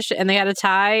push, and they had a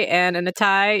tie, and in a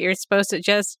tie, you're supposed to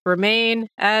just remain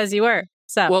as you were.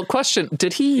 So, well, question: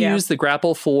 did he use the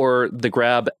grapple for the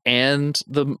grab and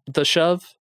the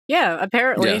shove? Yeah,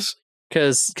 apparently. Yes.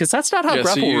 Because that's not how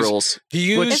grapple rules.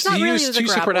 He used two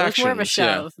separate actions. It's more of a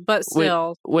shove, but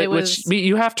still, which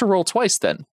you have to roll twice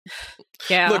then.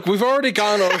 Yeah. Look, we've already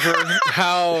gone over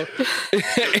how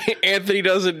Anthony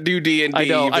doesn't do D&D. I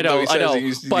know.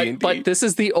 But this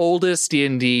is the oldest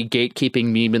D&D gatekeeping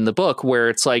meme in the book, where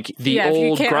it's like the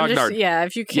old grognard.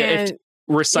 If you can't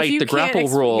recite the grapple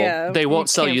rule, they won't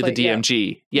sell you the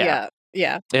DMG.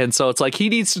 Yeah. And so it's like he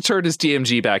needs to turn his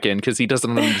DMG back in because he doesn't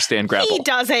understand grapple. He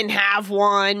doesn't have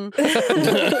one.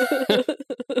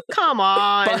 Come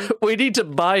on. But we need to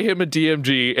buy him a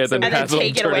DMG and then have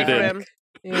him turn it in.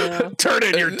 Yeah. Turn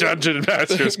in your Dungeon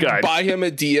Master's Guide. Buy him a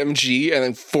DMG and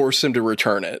then force him to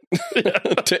return it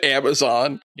to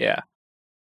Amazon. Yeah.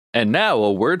 And now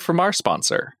a word from our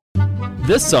sponsor.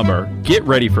 This summer, get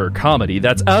ready for a comedy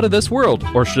that's out of this world,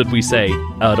 or should we say,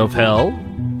 out of hell?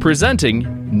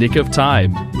 Presenting Nick of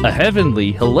Time, a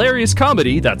heavenly, hilarious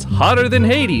comedy that's hotter than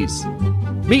Hades.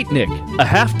 Meet Nick, a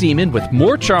half-demon with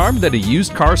more charm than a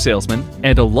used car salesman,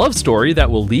 and a love story that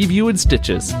will leave you in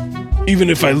stitches.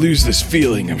 Even if I lose this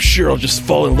feeling, I'm sure I'll just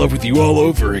fall in love with you all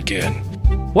over again.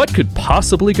 What could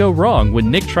possibly go wrong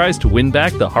when Nick tries to win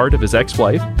back the heart of his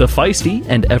ex-wife, the feisty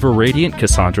and ever-radiant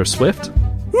Cassandra Swift?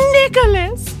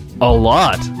 Nicholas! A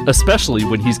lot, especially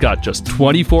when he's got just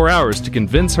 24 hours to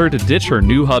convince her to ditch her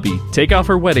new hubby, take off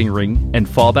her wedding ring, and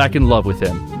fall back in love with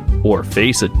him. Or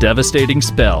face a devastating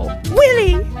spell.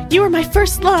 Willie! You are my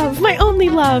first love, my only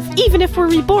love. Even if we're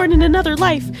reborn in another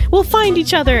life, we'll find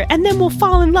each other, and then we'll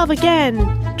fall in love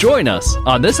again. Join us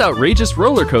on this outrageous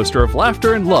roller coaster of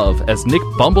laughter and love as Nick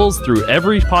bumbles through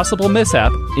every possible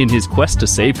mishap in his quest to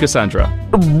save Cassandra.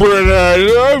 But I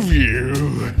love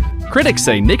you. Critics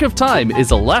say Nick of Time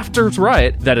is a laughter's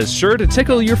riot that is sure to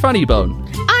tickle your funny bone.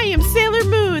 I am Sailor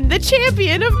Moon, the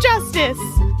champion of justice.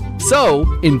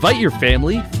 So, invite your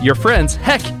family, your friends,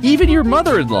 heck, even your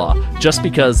mother-in-law, just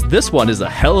because this one is a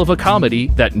hell of a comedy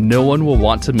that no one will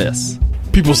want to miss.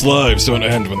 People's lives don't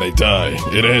end when they die.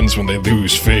 It ends when they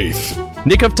lose faith.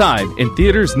 Nick of Time, in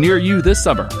theaters near you this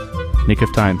summer. Nick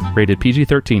of Time, rated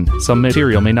PG-13. Some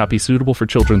material may not be suitable for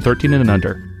children 13 and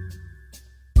under.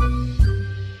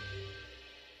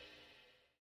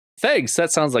 Thanks.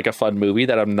 That sounds like a fun movie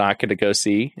that I'm not going to go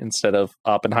see instead of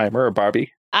Oppenheimer or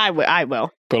Barbie. I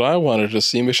will. But I wanted to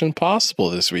see Mission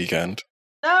Impossible this weekend.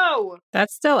 No!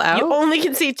 That's still out? You only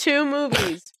can see 2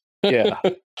 movies. Yeah.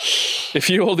 If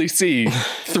you only see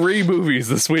 3 movies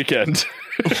this weekend.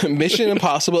 Mission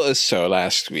Impossible is so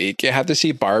last week. You have to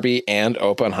see Barbie and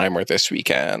Oppenheimer this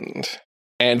weekend.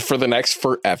 And for the next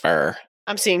forever.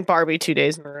 I'm seeing Barbie 2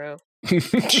 days in a row.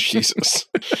 Jesus.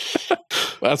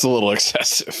 That's a little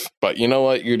excessive. But you know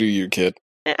what? You do you, kid.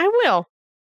 I will.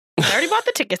 I already bought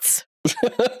the tickets.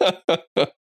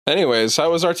 Anyways,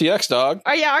 how was RTX, dog?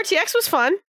 Oh, yeah, RTX was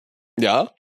fun. Yeah?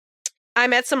 I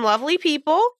met some lovely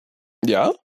people.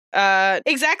 Yeah?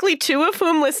 Exactly 2 of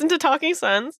whom listened to Talking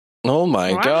Sons. Oh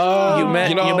my God. You met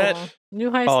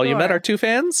New high Oh, score. you met our 2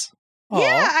 fans?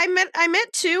 Yeah, I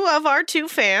met 2 of our 2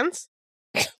 fans.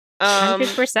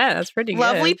 100%. That's pretty good.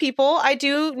 Lovely people. I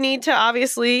do need to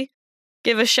obviously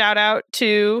give a shout out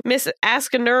to Miss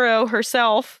Ask a Neuro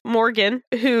herself, Morgan,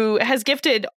 who has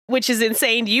gifted, which is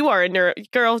insane. You are a neuro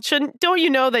girl. Don't you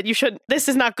know that you should? This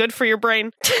is not good for your brain.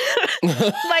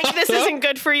 Like, this isn't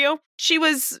good for you. She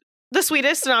was the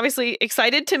sweetest and obviously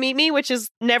excited to meet me, which is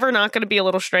never not going to be a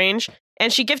little strange.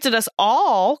 And she gifted us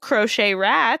all crochet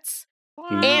rats.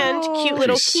 And cute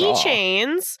little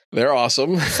keychains. They're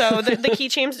awesome. So the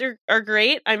keychains are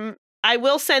great. I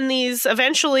will send these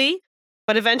eventually,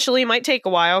 but eventually might take a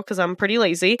while because I'm pretty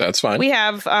lazy. That's fine. We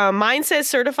have mine says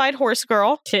Certified Horse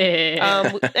Girl.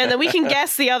 And then we can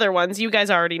guess the other ones. You guys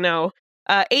already know.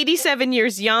 87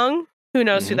 Years Young. Who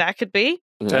knows who that could be?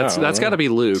 That's got to be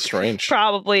Luke. Strange.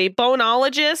 Probably.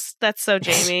 Boneologist. That's so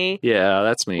Jamie. Yeah,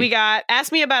 that's me. We got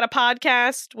Ask Me About a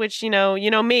Podcast, which, you know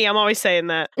me. I'm always saying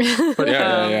that.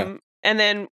 Yeah. And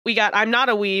then we got I'm Not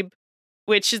a Weeb,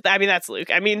 which is, that's Luke.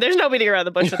 There's nobody around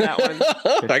the bush with that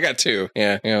one. I got 2.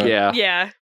 Yeah.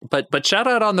 Yeah. But shout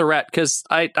out on the rat, because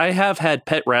I have had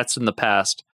pet rats in the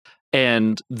past,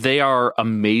 and they are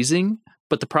amazing,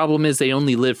 but the problem is they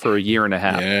only live for a year and a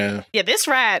half. Yeah, this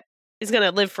rat is going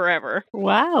to live forever.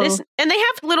 Wow. And they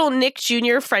have little Nick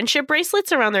Jr. friendship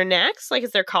bracelets around their necks, like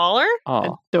it's their collar.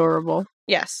 Oh, adorable.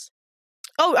 Yes.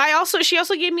 Oh, she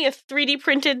also gave me a 3D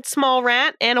printed small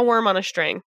rat and a worm on a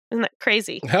string. Isn't that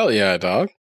crazy? Hell yeah, dog.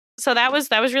 So that was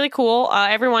really cool.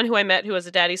 Everyone who I met who was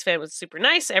a Daddy's fan was super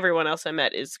nice. Everyone else I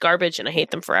met is garbage, and I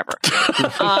hate them forever.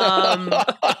 No,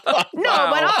 but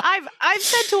I've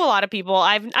said to a lot of people,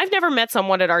 I've never met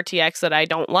someone at RTX that I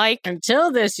don't like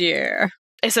Until this year.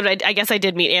 Except I guess I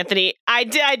did meet Anthony. I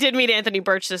did meet Anthony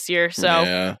Birch this year.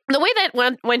 So the way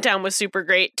that went down was super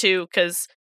great too, because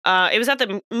it was at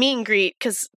the meet and greet,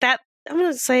 because that I'm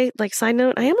going to say, like, side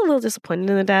note, I am a little disappointed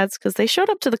in the dads because they showed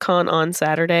up to the con on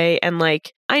Saturday and,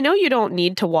 like, I know you don't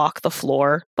need to walk the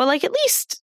floor, but, like, at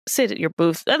least sit at your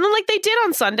booth. And then, like, they did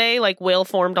on Sunday, like, Will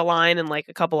formed a line and, like,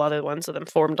 a couple other ones of them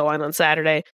formed a line on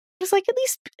Saturday. It's like, at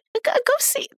least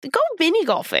go mini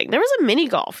golfing. There was a mini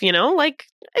golf, you know, like,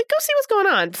 go see what's going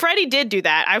on. Freddie did do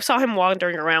that. I saw him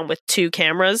wandering around with 2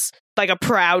 cameras, like a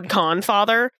proud con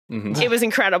father. Mhm. It was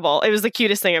incredible. It was the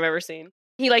cutest thing I've ever seen.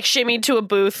 He like shimmied to a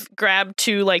booth, grabbed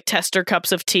 2 like tester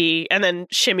cups of tea, and then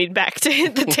shimmied back to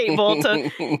the table.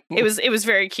 It was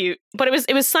very cute. But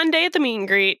it was Sunday at the meet and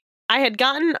greet. I had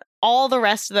gotten all the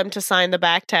rest of them to sign the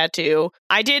back tattoo.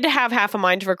 I did have half a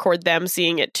mind to record them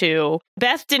seeing it too.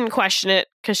 Beth didn't question it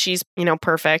because she's, you know,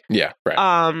 perfect. Yeah, right.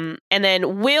 And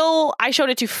then Will, I showed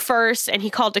it to first, and he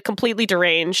called it completely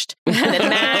deranged. And then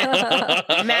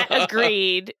Matt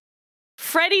agreed.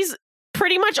 Freddie's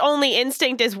pretty much only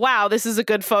instinct is, wow, this is a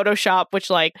good Photoshop, which,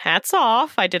 like, hats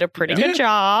off. I did a pretty good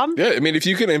job. Yeah, I mean, if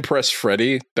you can impress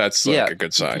Freddie, that's like a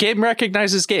good sign. Game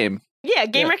recognizes game. Yeah,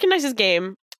 game recognizes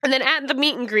game. And then at the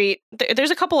meet and greet, there's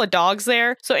a couple of dogs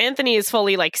there. So Anthony is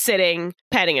fully like sitting,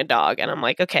 petting a dog. And I'm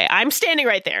like, okay, I'm standing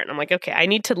right there. And I'm like, okay, I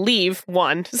need to leave,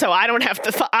 1, so I don't have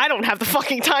the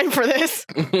fucking time for this.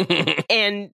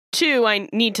 And 2, I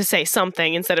need to say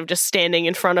something instead of just standing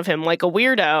in front of him like a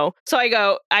weirdo. So I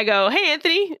go, hey,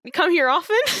 Anthony, you come here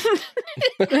often?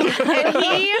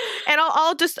 and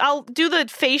I'll do the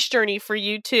face journey for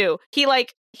you too. He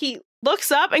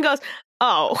looks up and goes,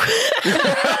 oh,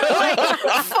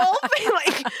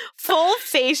 full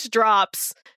face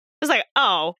drops. I was like,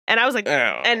 oh, and I was like,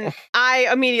 and I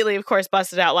immediately, of course,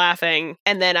 busted out laughing.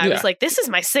 And then I was like, this is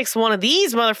my 6th one of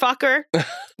these, motherfucker.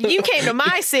 You came to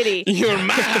my city. You're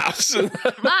my house.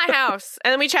 My house.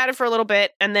 And then we chatted for a little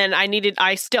bit. And then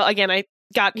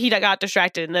he got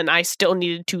distracted, and then I still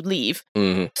needed to leave.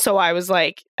 Mm-hmm. So I was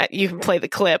like, you can play the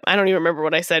clip. I don't even remember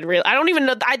what I said. Really, I don't even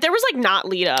know. There was like not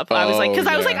lead up. I was like, because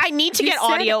I was like, I need to get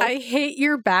audio. I hate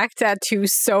your back tattoo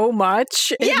so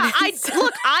much. Yeah,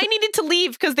 I needed to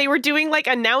leave because they were doing like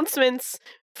announcements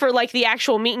for like the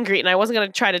actual meet and greet, and I wasn't going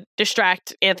to try to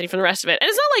distract Anthony from the rest of it. And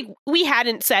it's not like we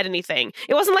hadn't said anything.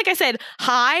 It wasn't like I said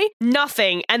hi,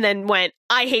 nothing, and then went,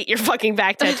 I hate your fucking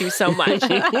back tattoo so much.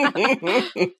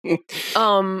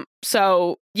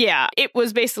 So yeah, it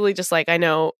was basically just like, I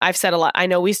know I've said a lot. I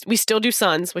know we still do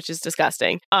sons, which is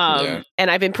disgusting. And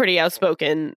I've been pretty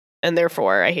outspoken, and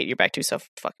therefore I hate your back tattoo so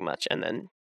fucking much. And then,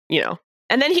 you know,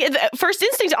 and then first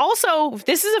instinct also,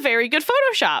 this is a very good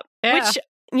Photoshop, which,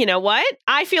 you know what?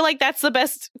 I feel like that's the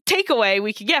best takeaway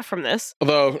we could get from this.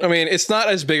 Although, I mean, it's not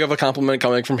as big of a compliment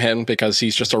coming from him because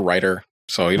he's just a writer.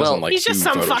 So he doesn't like. He's just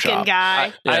some Photoshop. fucking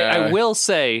guy. I will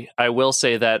say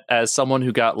that as someone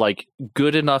who got like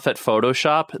good enough at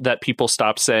Photoshop that people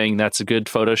stopped saying that's a good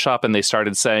Photoshop and they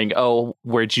started saying, "Oh,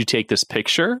 where'd you take this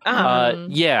picture?"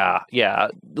 Yeah,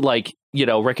 like, you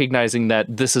know, recognizing that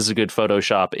this is a good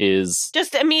Photoshop is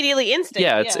just immediately instant.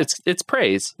 Yeah, it's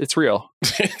praise. It's real.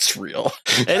 It's real.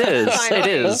 It is. Finally. It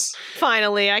is.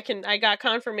 Finally, I got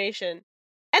confirmation.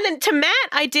 And then to Matt,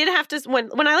 I did have to,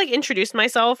 when I like introduced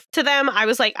myself to them, I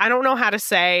was like, I don't know how to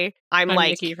say I'm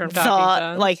like Nikki from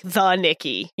the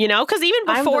Nikki, you know? Because even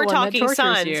before Talking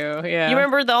Sons, you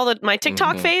remember my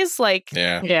TikTok phase? Like,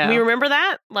 we remember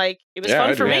that? Like, it was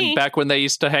fun for me. Back when they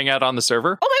used to hang out on the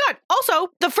server? Oh my God.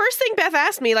 Also, the first thing Beth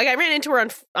asked me, like, I ran into her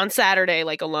on Saturday,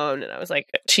 like, alone, and I was like,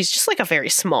 she's just like a very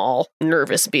small,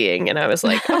 nervous being. And I was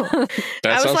like, oh.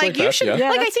 I was like, you should,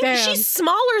 I think she's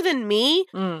smaller than me,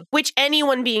 which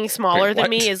anyone being smaller than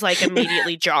me is like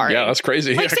immediately jarring. Yeah, that's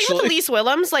crazy. Like, same with Elise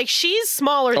Willems, like, she's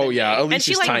smaller than me. Elise and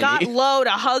she is like tiny. got low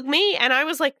to hug me, and I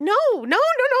was like, no.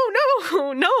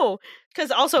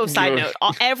 Because also, side note,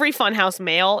 every Funhouse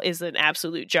male is an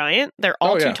absolute giant. They're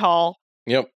all too tall.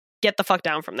 Yep. Get the fuck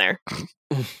down from there.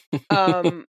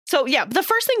 So yeah, the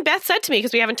first thing Beth said to me,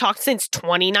 because we haven't talked since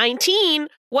 2019,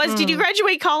 was, did you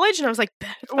graduate college? And I was like,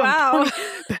 Beth, wow.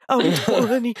 I'm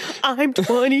 20. I'm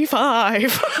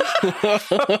 25.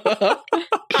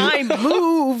 I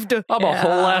moved. I'm a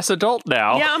whole ass adult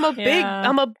now. Yeah,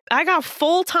 I got a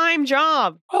full-time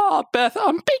job. Oh, Beth,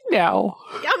 I'm big now.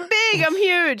 I'm big. I'm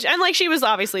huge. And like, she was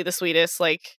obviously the sweetest,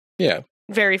 like,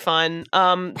 very fun.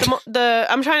 I'm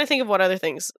trying to think of what other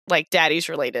things, like, daddies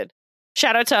related.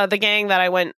 Shout out to the gang that I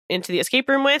went into the escape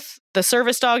room with. The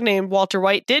service dog named Walter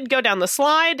White did go down the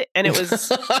slide, and it was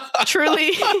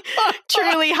truly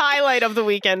highlight of the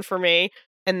weekend for me.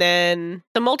 And then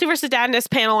the Multiverse of Dadness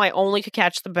panel, I only could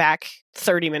catch the back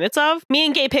 30 minutes of. Me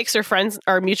and Gay Pix are friends,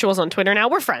 are mutuals on Twitter now.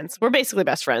 We're friends. We're basically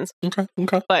best friends. Okay.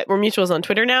 But we're mutuals on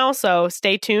Twitter now, so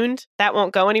stay tuned. That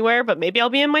won't go anywhere, but maybe I'll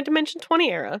be in my Dimension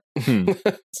 20 era.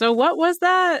 So what was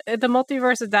that? The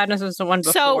Multiverse of Dadness was the one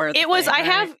before. So it was, thing, I right?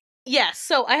 have, yes.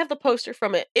 So I have the poster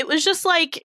from it. It was just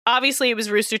like, obviously it was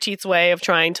Rooster Teeth's way of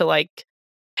trying to like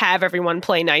have everyone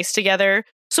play nice together.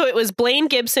 So it was Blaine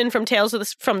Gibson from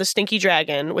Tales from the Stinky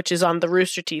Dragon, which is on the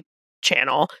Rooster Teeth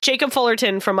channel, Jacob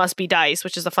Fullerton from Must Be Dice,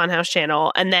 which is the Funhouse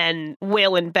channel, and then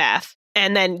Will and Beth.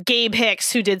 And then Gabe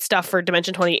Hicks, who did stuff for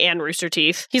Dimension 20 and Rooster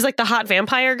Teeth. He's like the hot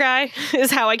vampire guy,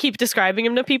 is how I keep describing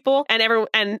him to people.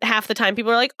 And half the time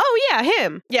people are like, oh yeah,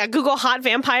 him. Yeah, Google hot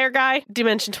vampire guy,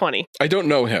 Dimension 20. I don't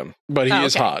know him, but he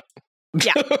is hot.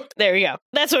 Yeah, there you go.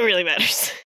 That's what really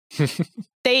matters.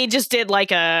 They just did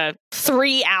like a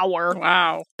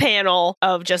 3-hour panel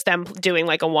of just them doing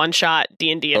like a one-shot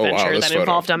D&D adventure that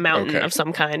involved a mountain of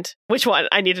some kind. Which one?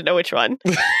 I need to know which one.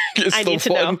 I need to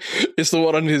know. It's the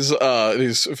one on his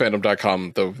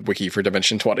fandom.com, the wiki for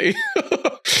Dimension 20.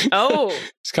 Oh.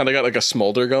 It's kind of got like a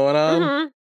smolder going on. Mm-hmm.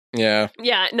 Yeah.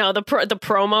 Yeah, no, the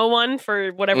promo one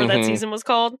for whatever that season was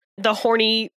called. The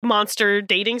horny monster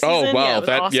dating season. Oh, wow.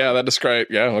 Yeah, awesome. That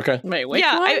described. Yeah, okay. Wait, which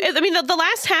yeah, one? I mean, the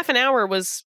last half an hour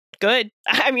was good.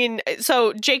 I mean,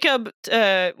 so Jacob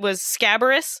was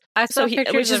Scabarus. I saw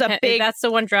pictures which is of a big, that's the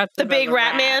one dropped. The big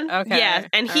rat man. Okay. Yeah,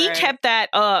 and he kept that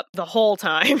up the whole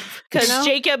time because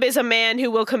Jacob is a man who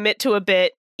will commit to a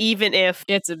bit even if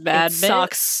it's a bad bit.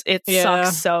 Sucks. It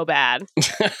sucks so bad.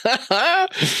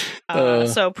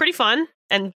 So pretty fun.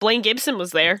 And Blaine Gibson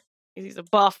was there. He's a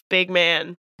buff, big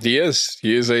man. He is.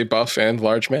 He is a buff and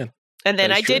large man. And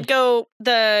then I did go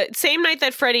the same night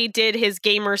that Freddie did his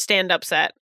gamer stand-up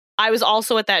set. I was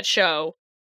also at that show.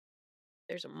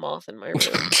 There's a moth in my room.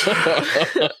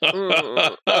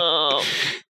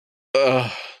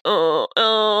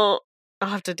 I'll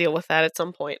have to deal with that at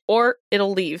some point. Or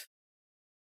it'll leave.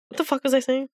 What the fuck was I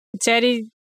saying? Steady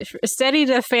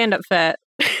to stand-up fet.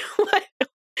 What?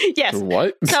 Yes.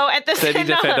 What? So at the Steady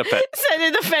to fend a fet.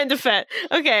 Steady to fend a fet.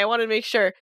 Okay, I want to make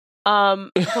sure. Hold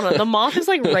on. The moth is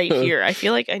like right here. I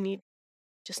feel like I need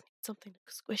something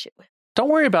to squish it with. Don't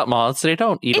worry about moths. They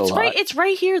don't eat a lot. It's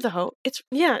right here though.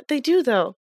 They do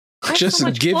though. Just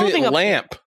give it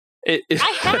lamp. I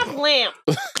have lamp.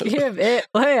 Give it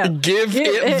lamp. Give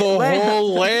it the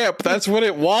whole lamp. That's what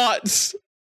it wants.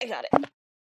 I got it.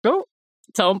 Go.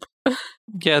 Thump.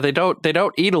 Yeah, they don't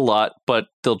eat a lot, but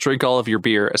they'll drink all of your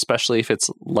beer, especially if it's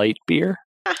light beer.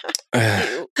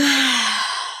 Ew.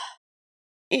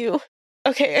 Ew.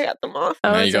 Okay, I got the moth.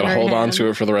 Now you gotta hold on to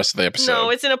it for the rest of the episode. No,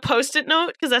 it's in a post-it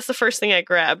note because that's the first thing I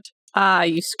grabbed.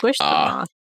 You squished the moth.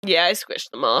 Yeah, I squished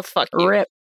the moth. Fuck you. Rip.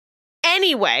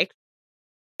 Anyway,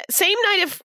 same night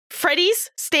of Freddy's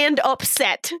stand-up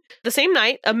set. The same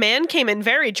night, a man came in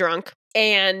very drunk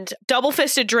and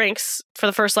double-fisted drinks for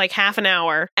the first like half an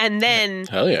hour, and then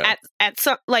at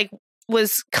some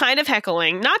was kind of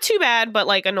heckling, not too bad, but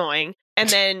like annoying. And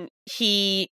then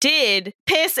he did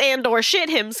piss and or shit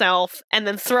himself and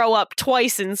then throw up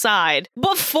twice inside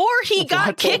before he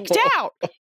got kicked out.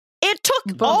 It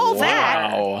took all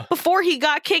that before he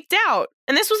got kicked out.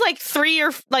 And this was like three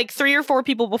or four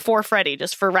people before Freddy,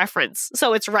 just for reference.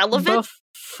 So it's relevant.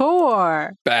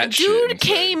 Before. Dude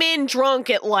came in drunk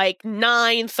at like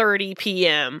 9:30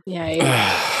 p.m.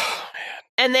 Yeah.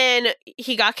 And then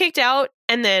he got kicked out.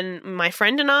 And then my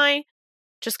friend and I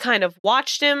just kind of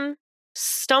watched him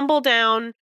stumble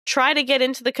down, try to get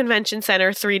into the convention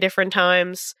center 3 different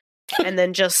times, and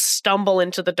then just stumble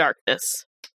into the darkness.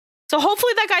 So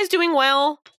hopefully that guy's doing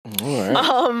well. All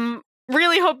right.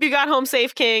 Really hope you got home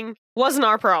safe, King. Wasn't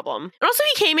our problem. And also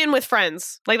he came in with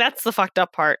friends. Like, that's the fucked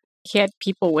up part. He had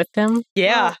people with him.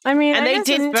 Yeah. Well, I mean, and they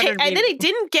didn't take, and then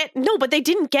but they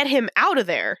didn't get him out of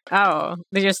there. Oh,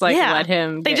 they just let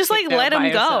him. They just let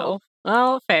him go.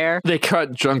 Well, fair. They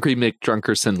cut Drunky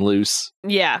McDrunkerson loose.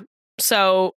 Yeah.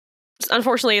 So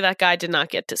unfortunately, that guy did not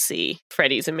get to see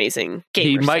Freddy's amazing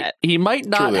gamer set. He might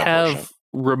not have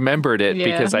remembered it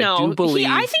because I do believe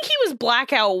I think he was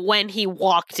blackout when he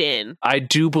walked in. I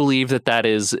do believe that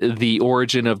is the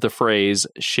origin of the phrase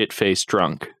 "shit-faced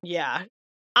drunk." Yeah.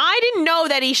 I didn't know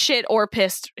that he shit or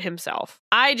pissed himself.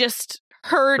 I just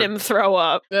heard him throw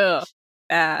up. Ugh.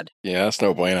 Bad. Yeah, that's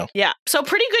no bueno. Yeah. So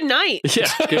pretty good night.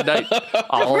 Yeah, good night.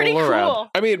 All pretty around. Cool.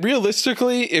 I mean,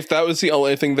 realistically, if that was the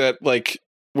only thing that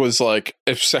was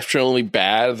exceptionally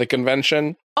bad at the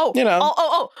convention. Oh, you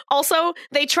know. Also,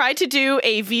 they tried to do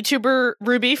a VTuber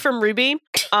Ruby from Ruby.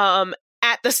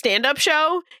 at the stand-up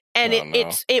show, and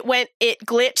it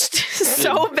glitched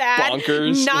so bad.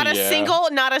 Bonkers. Not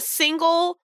a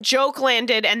single joke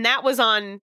landed, and that was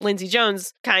on Lindsay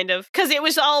Jones, kind of, because it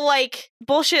was all like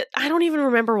bullshit. I don't even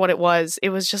remember what it was. It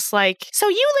was just like, so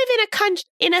you live in a country,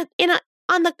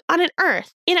 on an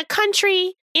earth, in a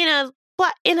country, in a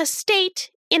state,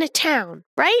 in a town,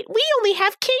 right? We only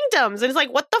have kingdoms, and it's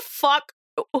like, what the fuck?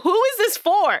 Who is this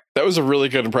for? That was a really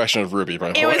good impression of Ruby,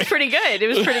 by the way. It was pretty good.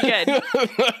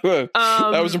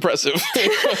 That was impressive.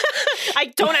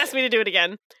 I don't ask me to do it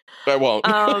again. I won't.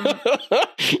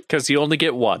 Because you only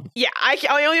get one. Yeah, I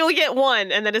only get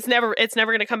one, and then it's never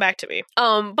going to come back to me.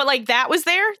 But like that was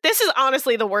there. This is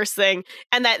honestly the worst thing,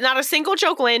 and that not a single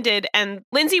joke landed. And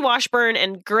Lindsay Washburn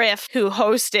and Griff, who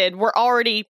hosted, were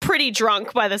already pretty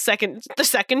drunk by the second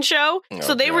show,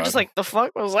 so they were just like, "The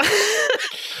fuck was that?"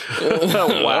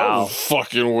 Oh, wow,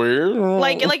 fucking weird.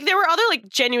 Like there were other like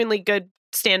genuinely good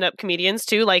stand-up comedians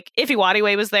too. Like Ify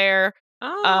Wadiway was there.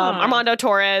 Armando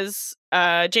Torres,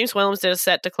 James Williams did a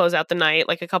set to close out the night,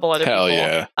 like a couple other people.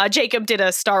 Yeah. Jacob did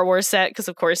a Star Wars set because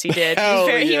of course he did.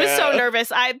 He was so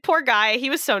nervous. Poor guy, he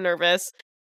was so nervous.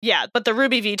 Yeah, but the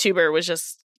Ruby VTuber was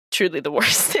just truly the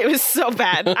worst. It was so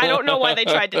bad. I don't know why they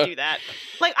tried to do that.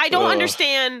 Like, I don't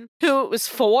understand who it was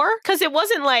for, because it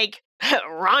wasn't like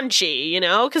raunchy, you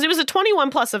know, because it was a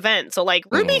 21 plus event. So like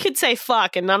Ruby could say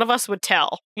fuck and none of us would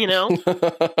tell, you know.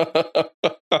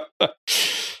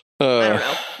 I don't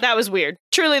know. That was weird.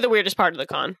 Truly the weirdest part of the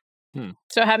con.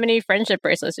 So how many friendship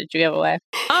bracelets did you give away?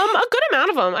 A good amount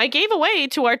of them. I gave away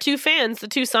to our two fans, the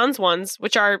two Sons ones,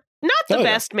 which are not the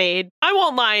best made. I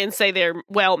won't lie and say they're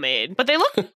well made, but they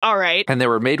look all right. And they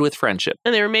were made with friendship.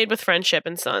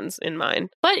 And Sons in mind.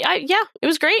 But yeah, it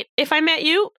was great. If I met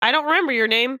you, I don't remember your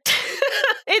name.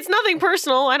 It's nothing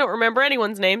personal. I don't remember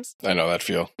anyone's names. I know that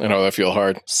feel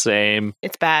hard. Same.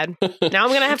 It's bad. Now I'm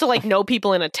going to have to like know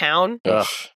people in a town. Ugh,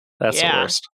 that's the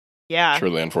worst. Yeah.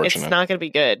 Truly unfortunate. It's not going to be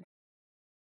good.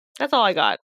 That's all I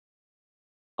got.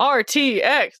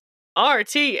 RTX.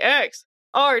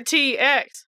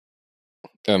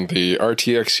 And the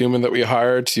RTX human that we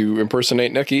hired to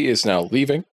impersonate Nikki is now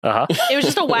leaving. It was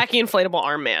just a wacky inflatable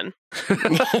arm man.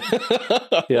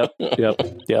 Yep.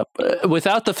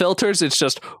 Without the filters, it's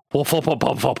just woof, woof, woof,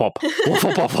 woof, woof,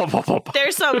 woof, woof.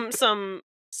 There's some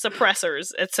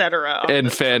suppressors, etc.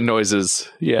 And fan noises.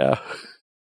 Yeah.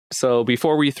 So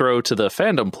before we throw to the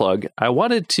fandom plug, I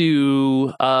wanted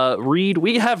to read.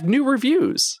 We have new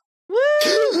reviews. Woo!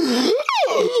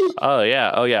 Oh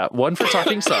yeah. One for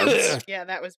Talking Sons. Yeah,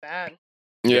 that was bad.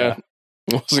 Yeah.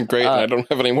 It wasn't great. And I don't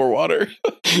have any more water.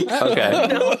 Okay.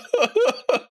 No.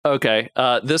 Okay.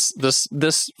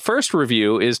 This first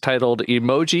review is titled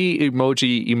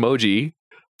Emoji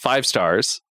 5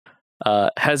 stars.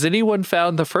 Has anyone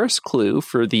found the first clue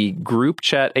for the group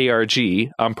chat ARG?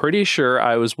 I'm pretty sure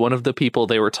I was one of the people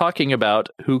they were talking about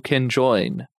who can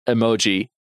join. Emoji.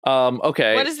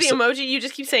 Okay. What is the emoji? You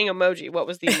just keep saying emoji. What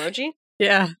was the emoji?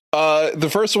 Yeah. The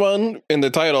first one in the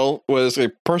title was a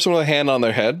person with a hand on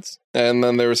their heads, and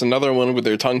then there was another one with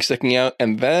their tongue sticking out,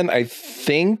 and then I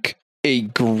think a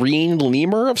green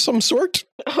lemur of some sort.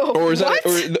 Oh, or is what?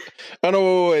 that? Oh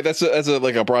no! Wait, that's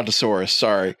like a brontosaurus.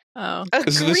 Sorry. Oh,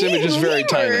 This image is very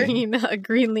tiny. a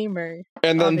green lemur.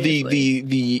 And then obviously.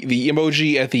 the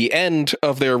emoji at the end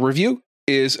of their review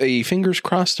is a fingers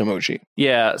crossed emoji.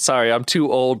 Yeah, sorry, I'm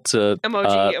too old to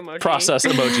Emoji. process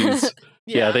emojis.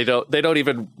 Yeah, they don't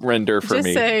even render for Just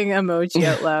me. saying emoji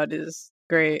out loud is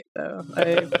great, though.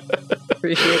 I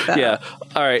appreciate that. Yeah.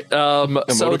 All right. So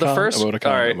the first.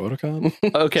 Emoticon.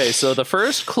 Okay. So the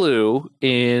first clue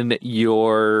in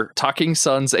your Talking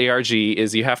Sons ARG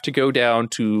is you have to go down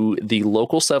to the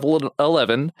local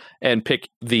 7-Eleven and pick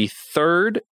the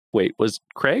third. Wait, was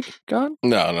Craig gone?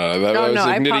 No, that was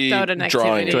I Nitty popped out an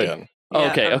drawing activity. again.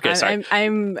 Yeah, Okay, sorry.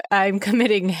 I'm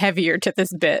committing heavier to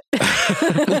this bit.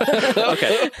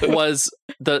 Okay. Was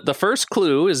the first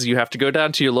clue is you have to go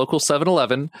down to your local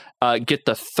 7-Eleven, get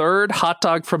the third hot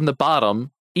dog from the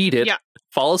bottom, eat it,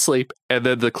 fall asleep, and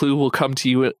then the clue will come to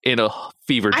you in a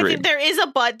fever dream. I think there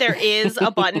is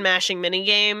a button mashing mini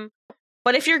game,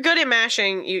 but if you're good at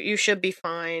mashing, you should be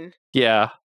fine. Yeah.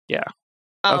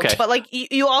 Okay. But like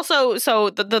you also, so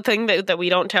the thing that we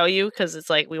don't tell you, because it's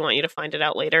like we want you to find it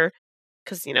out later,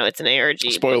 because you know it's an ARG.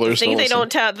 Spoilers. The thing they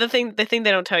don't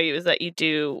tell you is that you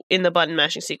do in the button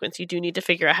mashing sequence, you do need to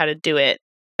figure out how to do it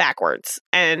backwards,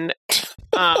 and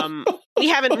we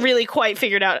haven't really quite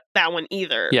figured out that one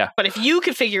either. Yeah. But if you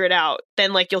could figure it out,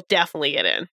 then like you'll definitely get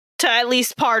in to at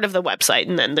least part of the website,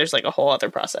 and then there's like a whole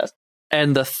other process.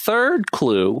 And the third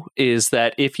clue is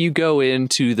that if you go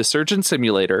into the Surgeon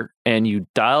Simulator and you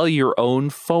dial your own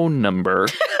phone number,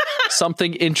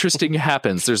 something interesting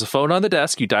happens. There's a phone on the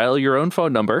desk. You dial your own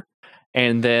phone number.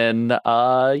 And then,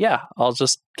 I'll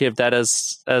just give that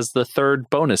as the third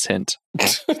bonus hint.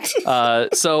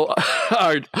 So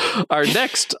our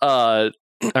next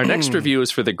review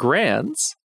is for the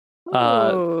Grands.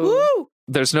 Woo!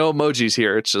 There's no emojis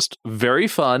here. It's just very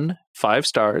fun. 5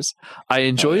 stars. I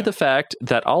enjoy the fact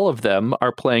that all of them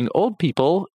are playing old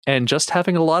people and just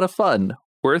having a lot of fun.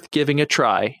 Worth giving a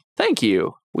try. Thank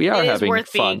you. We are having fun.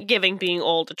 It is worth being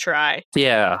old a try.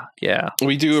 Yeah.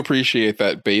 We do appreciate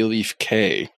that. Bayleaf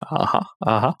K.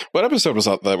 What episode was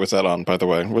that on, by the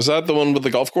way? Was that the one with the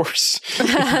golf course?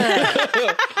 That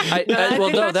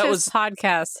was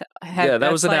podcast.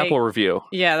 That was an Apple review.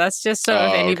 Yeah, that's just so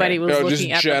if anybody was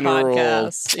looking at general... the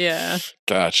podcast. Yeah.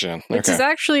 Gotcha. Which is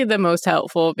actually the most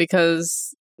helpful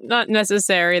because not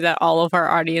necessary that all of our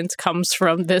audience comes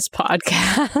from this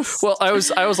podcast. Well, I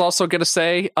was also going to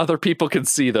say other people can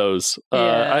see those.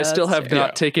 I still have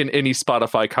not taken any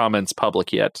Spotify comments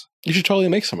public yet. You should totally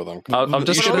make some of them. Only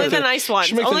the nice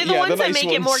ones. Only the ones that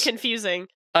make it more confusing.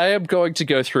 I am going to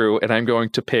go through and I'm going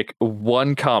to pick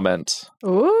one comment.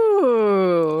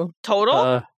 Ooh.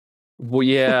 Total?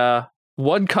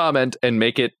 One comment and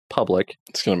make it public.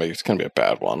 It's gonna be a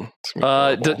bad one.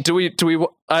 Do we?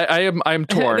 I'm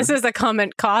torn. This is a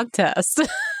comment contest.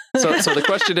 so the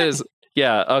question is,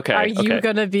 okay. Are you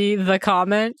gonna be the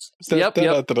comment? Yep.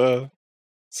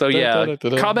 So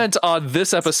comment on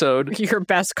this episode. Your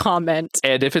best comment,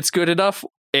 and if it's good enough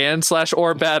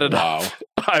 /or bad enough,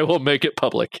 I will make it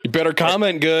public. You better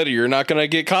comment good, or you're not gonna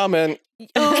get comment.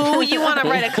 Oh, you want to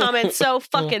write a comment so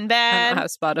fucking bad. I don't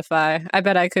have Spotify. I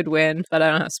bet I could win, but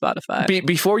I don't have Spotify.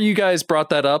 Before you guys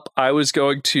brought that up, I was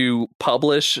going to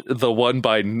publish the one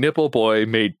by Nipple Boy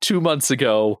made 2 months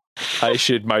ago. I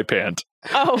shit my pant.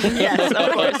 Oh, yes,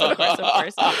 of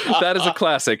course. That is a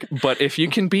classic. But if you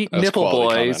can beat Nipple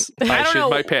Boys, I shit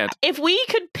my pant. If we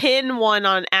could pin one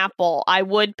on Apple, I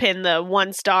would pin the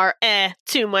 1 star,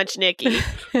 too much Nikki.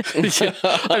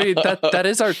 I mean, that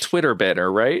is our Twitter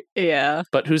banner, right? Yeah.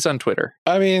 But who's on Twitter?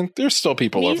 I mean, there's still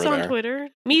people over there. Misa on Twitter.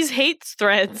 Misa hates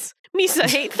threads. Misa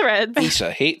hate threads.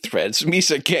 Misa hate threads.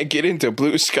 Misa can't get into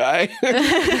Blue Sky.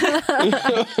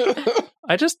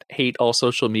 I just hate all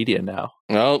social media now.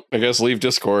 Well, I guess leave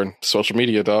Discord. Social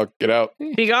media, dog. Get out.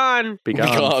 Be gone. Be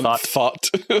gone. Thought.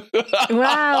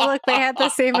 Wow, look, they had the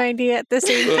same idea at the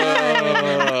same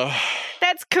time.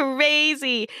 That's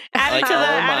crazy. Add it to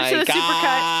the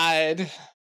supercut.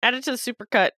 Add it to the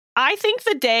supercut. I think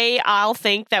the day I'll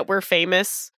think that we're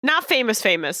famous, not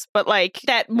famous, but like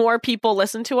that more people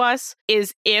listen to us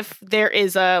is if there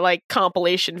is a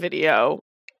compilation video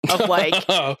of best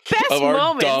of our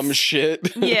moments. Dumb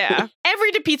shit. Yeah.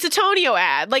 Every DePizzatonio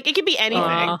ad. It could be anything.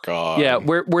 Oh, God. Yeah,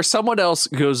 where someone else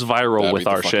goes viral with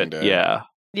our shit. Day. Yeah.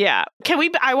 Yeah.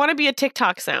 I want to be a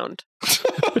TikTok sound.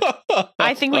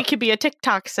 I think we could be a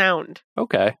TikTok sound.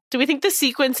 Okay. Do we think the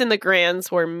sequence in the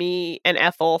Grands where me and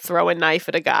Ethel throw a knife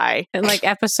at a guy in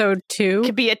episode 2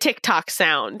 could be a TikTok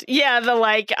sound? Yeah,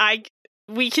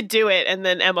 we could do it, and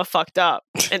then Emma fucked up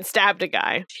and stabbed a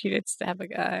guy. She did stab a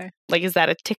guy. Is that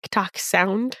a TikTok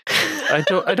sound? I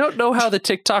don't know how the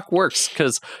TikTok works,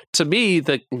 because to me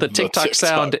the TikTok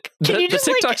sound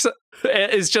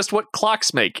is just what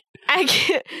clocks make. I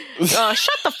can't. Oh,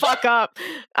 shut the fuck up!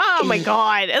 Oh my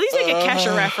God! At least make a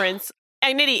Kesha reference.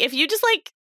 Agnity, if you just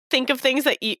think of things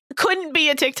that couldn't be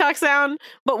a TikTok sound,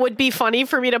 but would be funny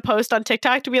for me to post on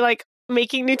TikTok, to be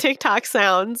making new TikTok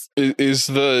sounds. Is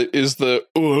the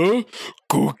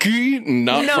cookie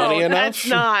not funny enough?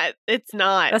 No, it's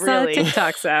not. That's really not a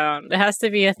TikTok sound. It has to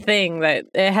be a thing that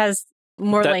it has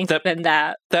more length than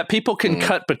that. That people can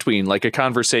cut between, a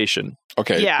conversation.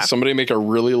 Okay, yeah. Somebody make a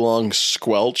really long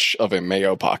squelch of a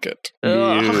mayo pocket.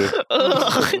 Hot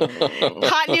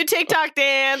new TikTok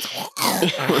dance.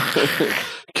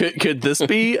 Could this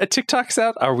be a TikTok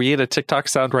sound? Are we in a TikTok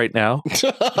sound right now? It's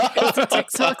a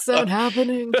TikTok sound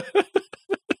happening.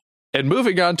 And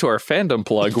moving on to our fandom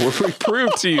plug, where we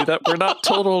prove to you that we're not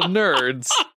total nerds.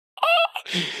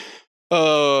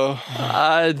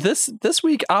 This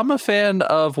week I'm a fan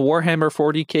of Warhammer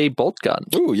 40k bolt gun.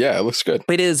 Ooh, yeah, it looks good.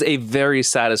 It is a very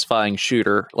satisfying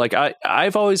shooter.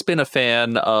 I've always been a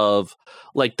fan of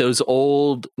those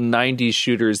old 90s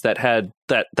shooters that had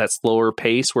that slower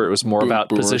pace where it was more about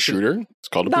boomer position. Shooter? It's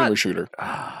called a boomer shooter.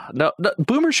 No,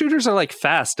 boomer shooters are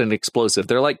fast and explosive.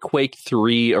 They're like Quake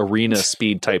 3 arena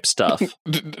speed type stuff.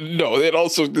 No, it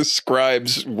also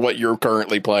describes what you're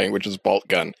currently playing, which is bolt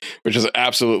gun, which is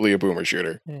absolutely a boomer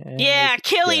shooter. Yeah,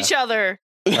 kill each other.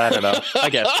 I don't know. I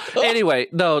guess. Anyway,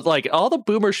 no, like all the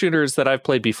boomer shooters that I've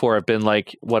played before have been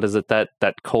like, what is it, that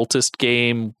cultist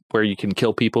game where you can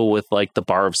kill people with like the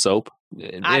bar of soap?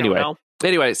 I don't know.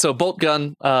 Anyway, so bolt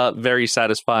gun, very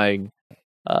satisfying.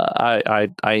 I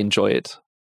enjoy it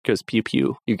because pew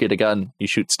pew, you get a gun, you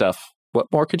shoot stuff. What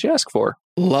more could you ask for?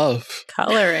 Love.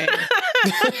 Coloring.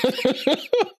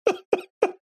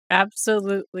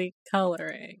 Absolutely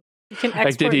coloring. You can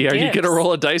export Diddy, are you GIFs. going to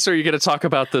roll a dice or are you going to to talk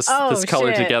about this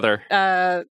color shit. together?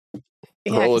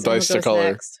 Roll a dice to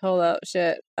color. Next. Hold up,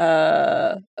 shit.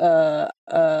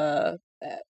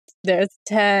 There's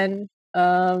 10.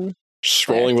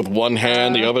 Scrolling with one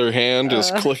hand, the other hand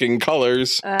is clicking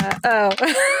colors. Is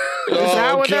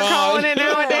that what they're calling it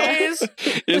nowadays?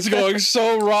 It's going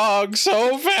so wrong,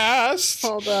 so fast.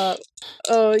 Hold up.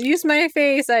 Oh, use my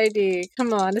face ID.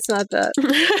 Come on, it's not that.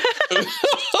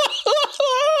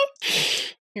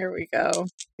 Here we go.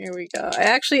 I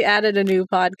actually added a new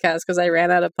podcast because I ran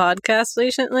out of podcasts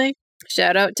recently.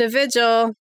 Shout out to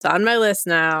Vigil. It's on my list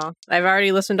now. I've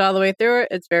already listened all the way through it.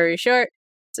 It's very short.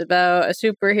 It's about a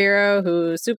superhero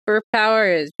whose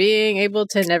superpower is being able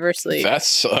to never sleep. That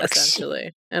sucks.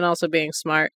 Essentially. And also being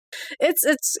smart. It's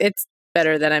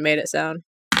better than I made it sound.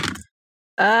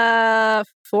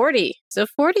 40. So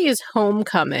 40 is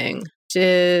Homecoming, which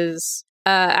is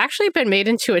actually been made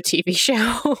into a TV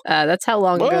show. That's how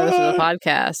long ago this was a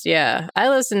podcast. Yeah. I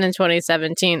listened in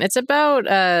 2017. It's about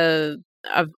an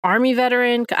army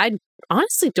veteran. I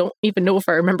honestly don't even know if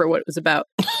I remember what it was about.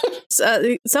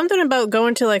 Something about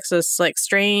going to like this like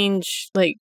strange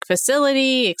like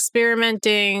facility,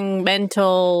 experimenting,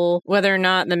 mental, whether or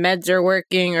not the meds are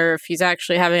working or if he's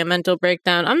actually having a mental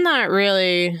breakdown. I'm not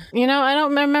really, I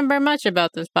don't remember much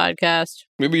about this podcast.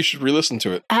 Maybe you should re-listen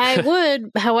to it. I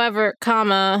would, however,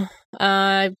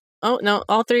 oh no,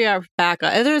 all three are back.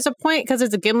 There's a point because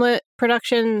it's a Gimlet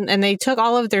production and they took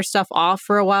all of their stuff off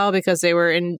for a while because they were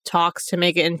in talks to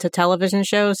make it into television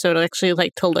shows. So to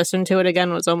actually to listen to it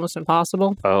again was almost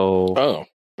impossible. Oh,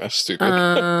 that's stupid.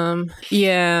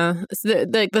 Yeah.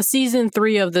 The season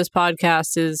 3 of this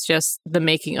podcast is just the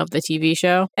making of the TV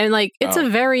show. And it's a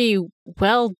very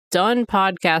well done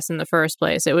podcast in the first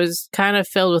place. It was kind of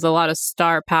filled with a lot of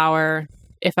star power,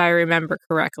 if I remember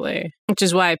correctly, which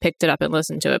is why I picked it up and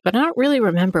listened to it. But I don't really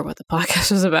remember what the podcast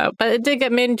was about. But it did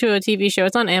get made into a TV show.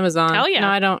 It's on Amazon. Hell yeah. No,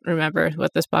 I don't remember what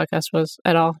this podcast was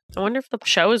at all. I wonder if the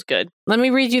show is good. Let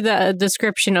me read you the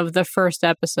description of the first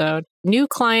episode. New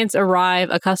clients arrive.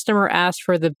 A customer asks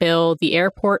for the bill. The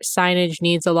airport signage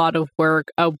needs a lot of work.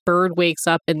 A bird wakes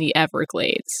up in the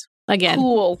Everglades. Again.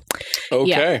 Cool. Okay.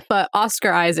 Yeah, but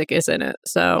Oscar Isaac is in it.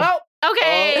 So. Oh.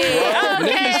 Okay. Well, okay.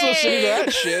 Nikki's listening to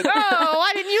that shit. Oh,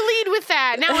 why didn't you lead with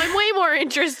that? Now I'm way more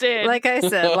interested. Like I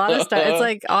said, a lot of stuff. It's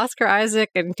like Oscar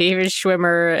Isaac and David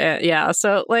Schwimmer. Yeah,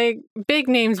 so big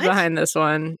names behind this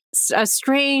one. A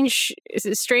strange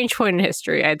point in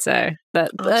history, I'd say.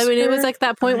 It was like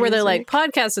that point where they're like,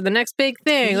 podcasts are the next big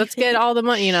thing. Let's get all the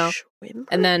money, Schwimmer?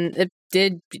 And then it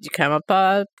did became a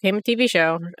TV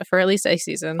show for at least a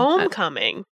season.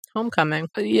 Homecoming.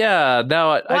 Yeah,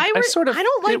 no, I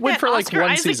don't like it went for Oscar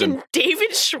one Isaac season. And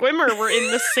David Schwimmer were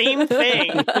in the same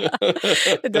thing.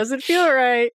 It doesn't feel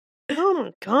right. Oh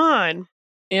my god.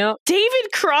 Yep.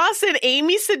 David Cross and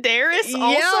Amy Sedaris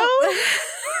also?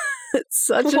 It's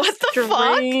such what a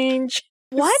strange...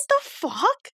 What the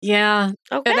fuck? Yeah.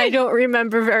 Okay. And I don't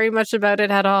remember very much about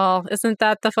it at all. Isn't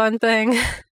that the fun thing?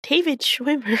 David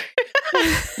Schwimmer. I'm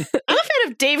a fan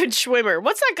of David Schwimmer.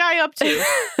 What's that guy up to?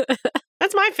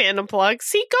 That's my fandom plug.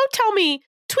 See, go tweet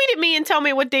at me and tell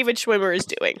me what David Schwimmer is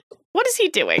doing. What is he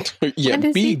doing? Yeah,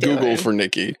 be Google doing? for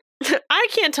Nikki. I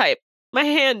can't type. My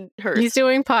hand hurts. He's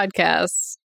doing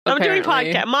podcasts. Doing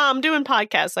podcast. Mom, I'm doing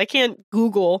podcasts. I can't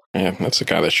Google. Yeah, that's a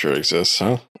guy that sure exists,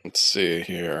 huh? Let's see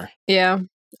here. Yeah.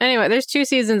 Anyway, there's 2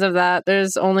 seasons of that.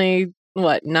 There's only,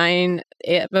 9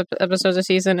 episodes a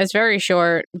season. It's very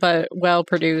short, but well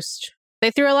produced. They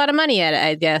threw a lot of money at it,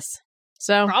 I guess.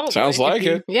 So Probably. Sounds like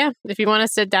it. Yeah. If you want to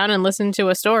sit down and listen to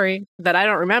a story that I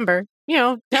don't remember,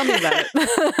 tell me about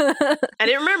it. I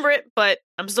didn't remember it, but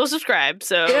I'm still subscribed.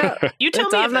 So you tell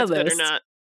It's me on if my that's good or list. not.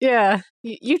 Yeah.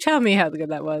 You tell me how good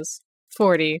that was.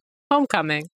 40.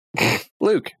 Homecoming.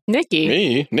 Luke. Nikki.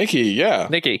 Me? Nikki, yeah.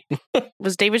 Nikki.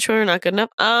 Was David Schwimmer not good enough?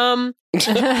 My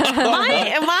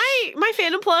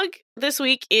fandom plug this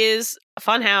week is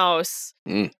Funhouse.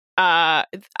 I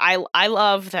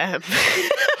love them.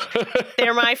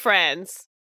 They're my friends.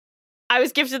 I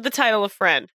was gifted the title of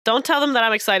friend. Don't tell them that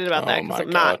I'm excited about that because I'm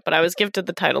not, but I was gifted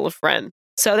the title of friend.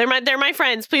 So they're my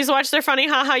friends. Please watch their funny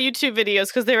haha YouTube videos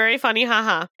because they're very funny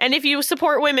haha. And if you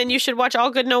support women, you should watch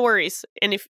All Good No Worries.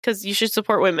 And because you should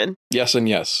support women. Yes and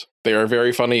yes. They are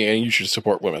very funny and you should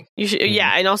support women. You should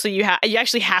and also you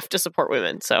actually have to support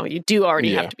women. So you do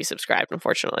already have to be subscribed,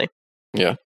 unfortunately.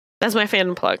 Yeah. That's my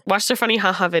fan plug. Watch their funny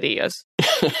haha videos.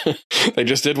 They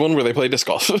just did one where they play disc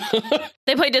golf.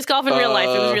 They play disc golf in real life.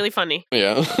 It was really funny.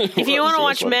 Yeah. If you want to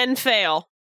watch men fail,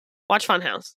 watch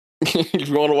Funhouse. If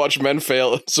you want to watch men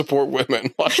fail and support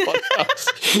women, watch Funhouse.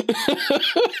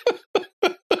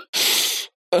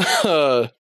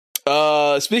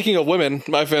 Speaking of women,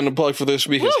 my fan plug for this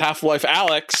week is Half-Life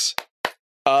Alyx.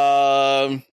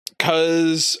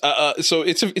 So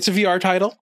it's a VR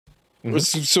title. Mm-hmm.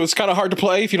 So it's kind of hard to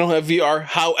play if you don't have VR.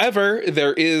 However,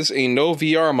 there is a no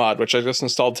VR mod, which I just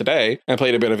installed today and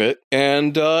played a bit of it,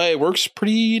 and it works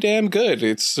pretty damn good.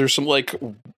 There's some like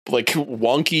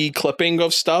wonky clipping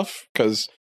of stuff because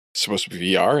it's supposed to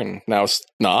be VR and now it's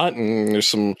not, and there's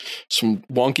some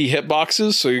wonky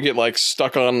hitboxes, so you get like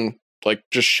stuck on like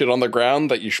just shit on the ground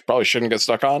that you probably shouldn't get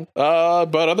stuck on.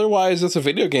 But otherwise, it's a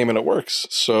video game and it works.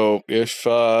 So if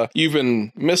you've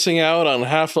been missing out on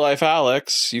Half-Life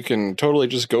Alyx, you can totally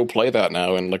just go play that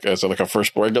now and as a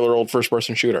regular old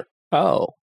first-person shooter. Oh,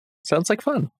 sounds like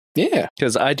fun. Yeah,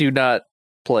 because I do not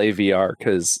play VR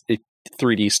because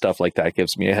 3D stuff like that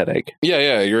gives me a headache.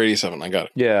 Yeah, you're 87. I got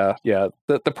it. Yeah.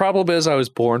 The problem is I was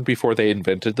born before they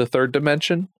invented the third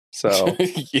dimension. So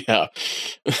yeah.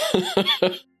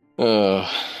 All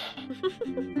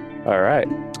right.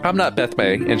 I'm not Beth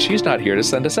May, and she's not here to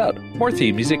send us out. More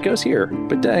theme music goes here.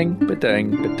 But dang.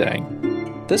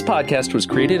 This podcast was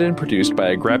created and produced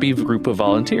by a grabby group of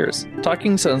volunteers.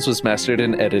 Talking Sons was mastered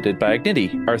and edited by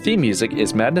Agnity. Our theme music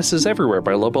is Madness is Everywhere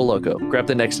by Lobo Loco. Grab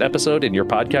the next episode in your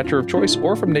podcatcher of choice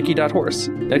or from Nikki.horse.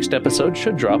 Next episode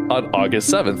should drop on August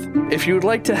 7th. If you would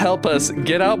like to help us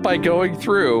get out by going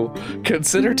through,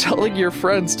 consider telling your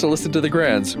friends to listen to the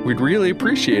Grands. We'd really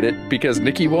appreciate it because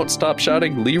Nikki won't stop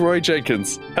shouting Leroy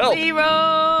Jenkins. Help! Leroy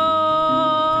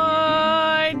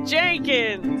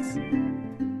Jenkins!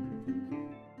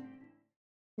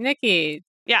 Nikki.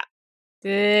 Yeah.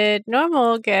 Did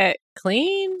Normal get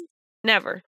clean?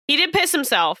 Never. He did piss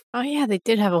himself. Oh, yeah, they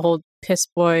did have a whole piss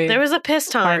boy. There was a piss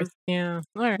time. Yeah.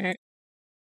 All right.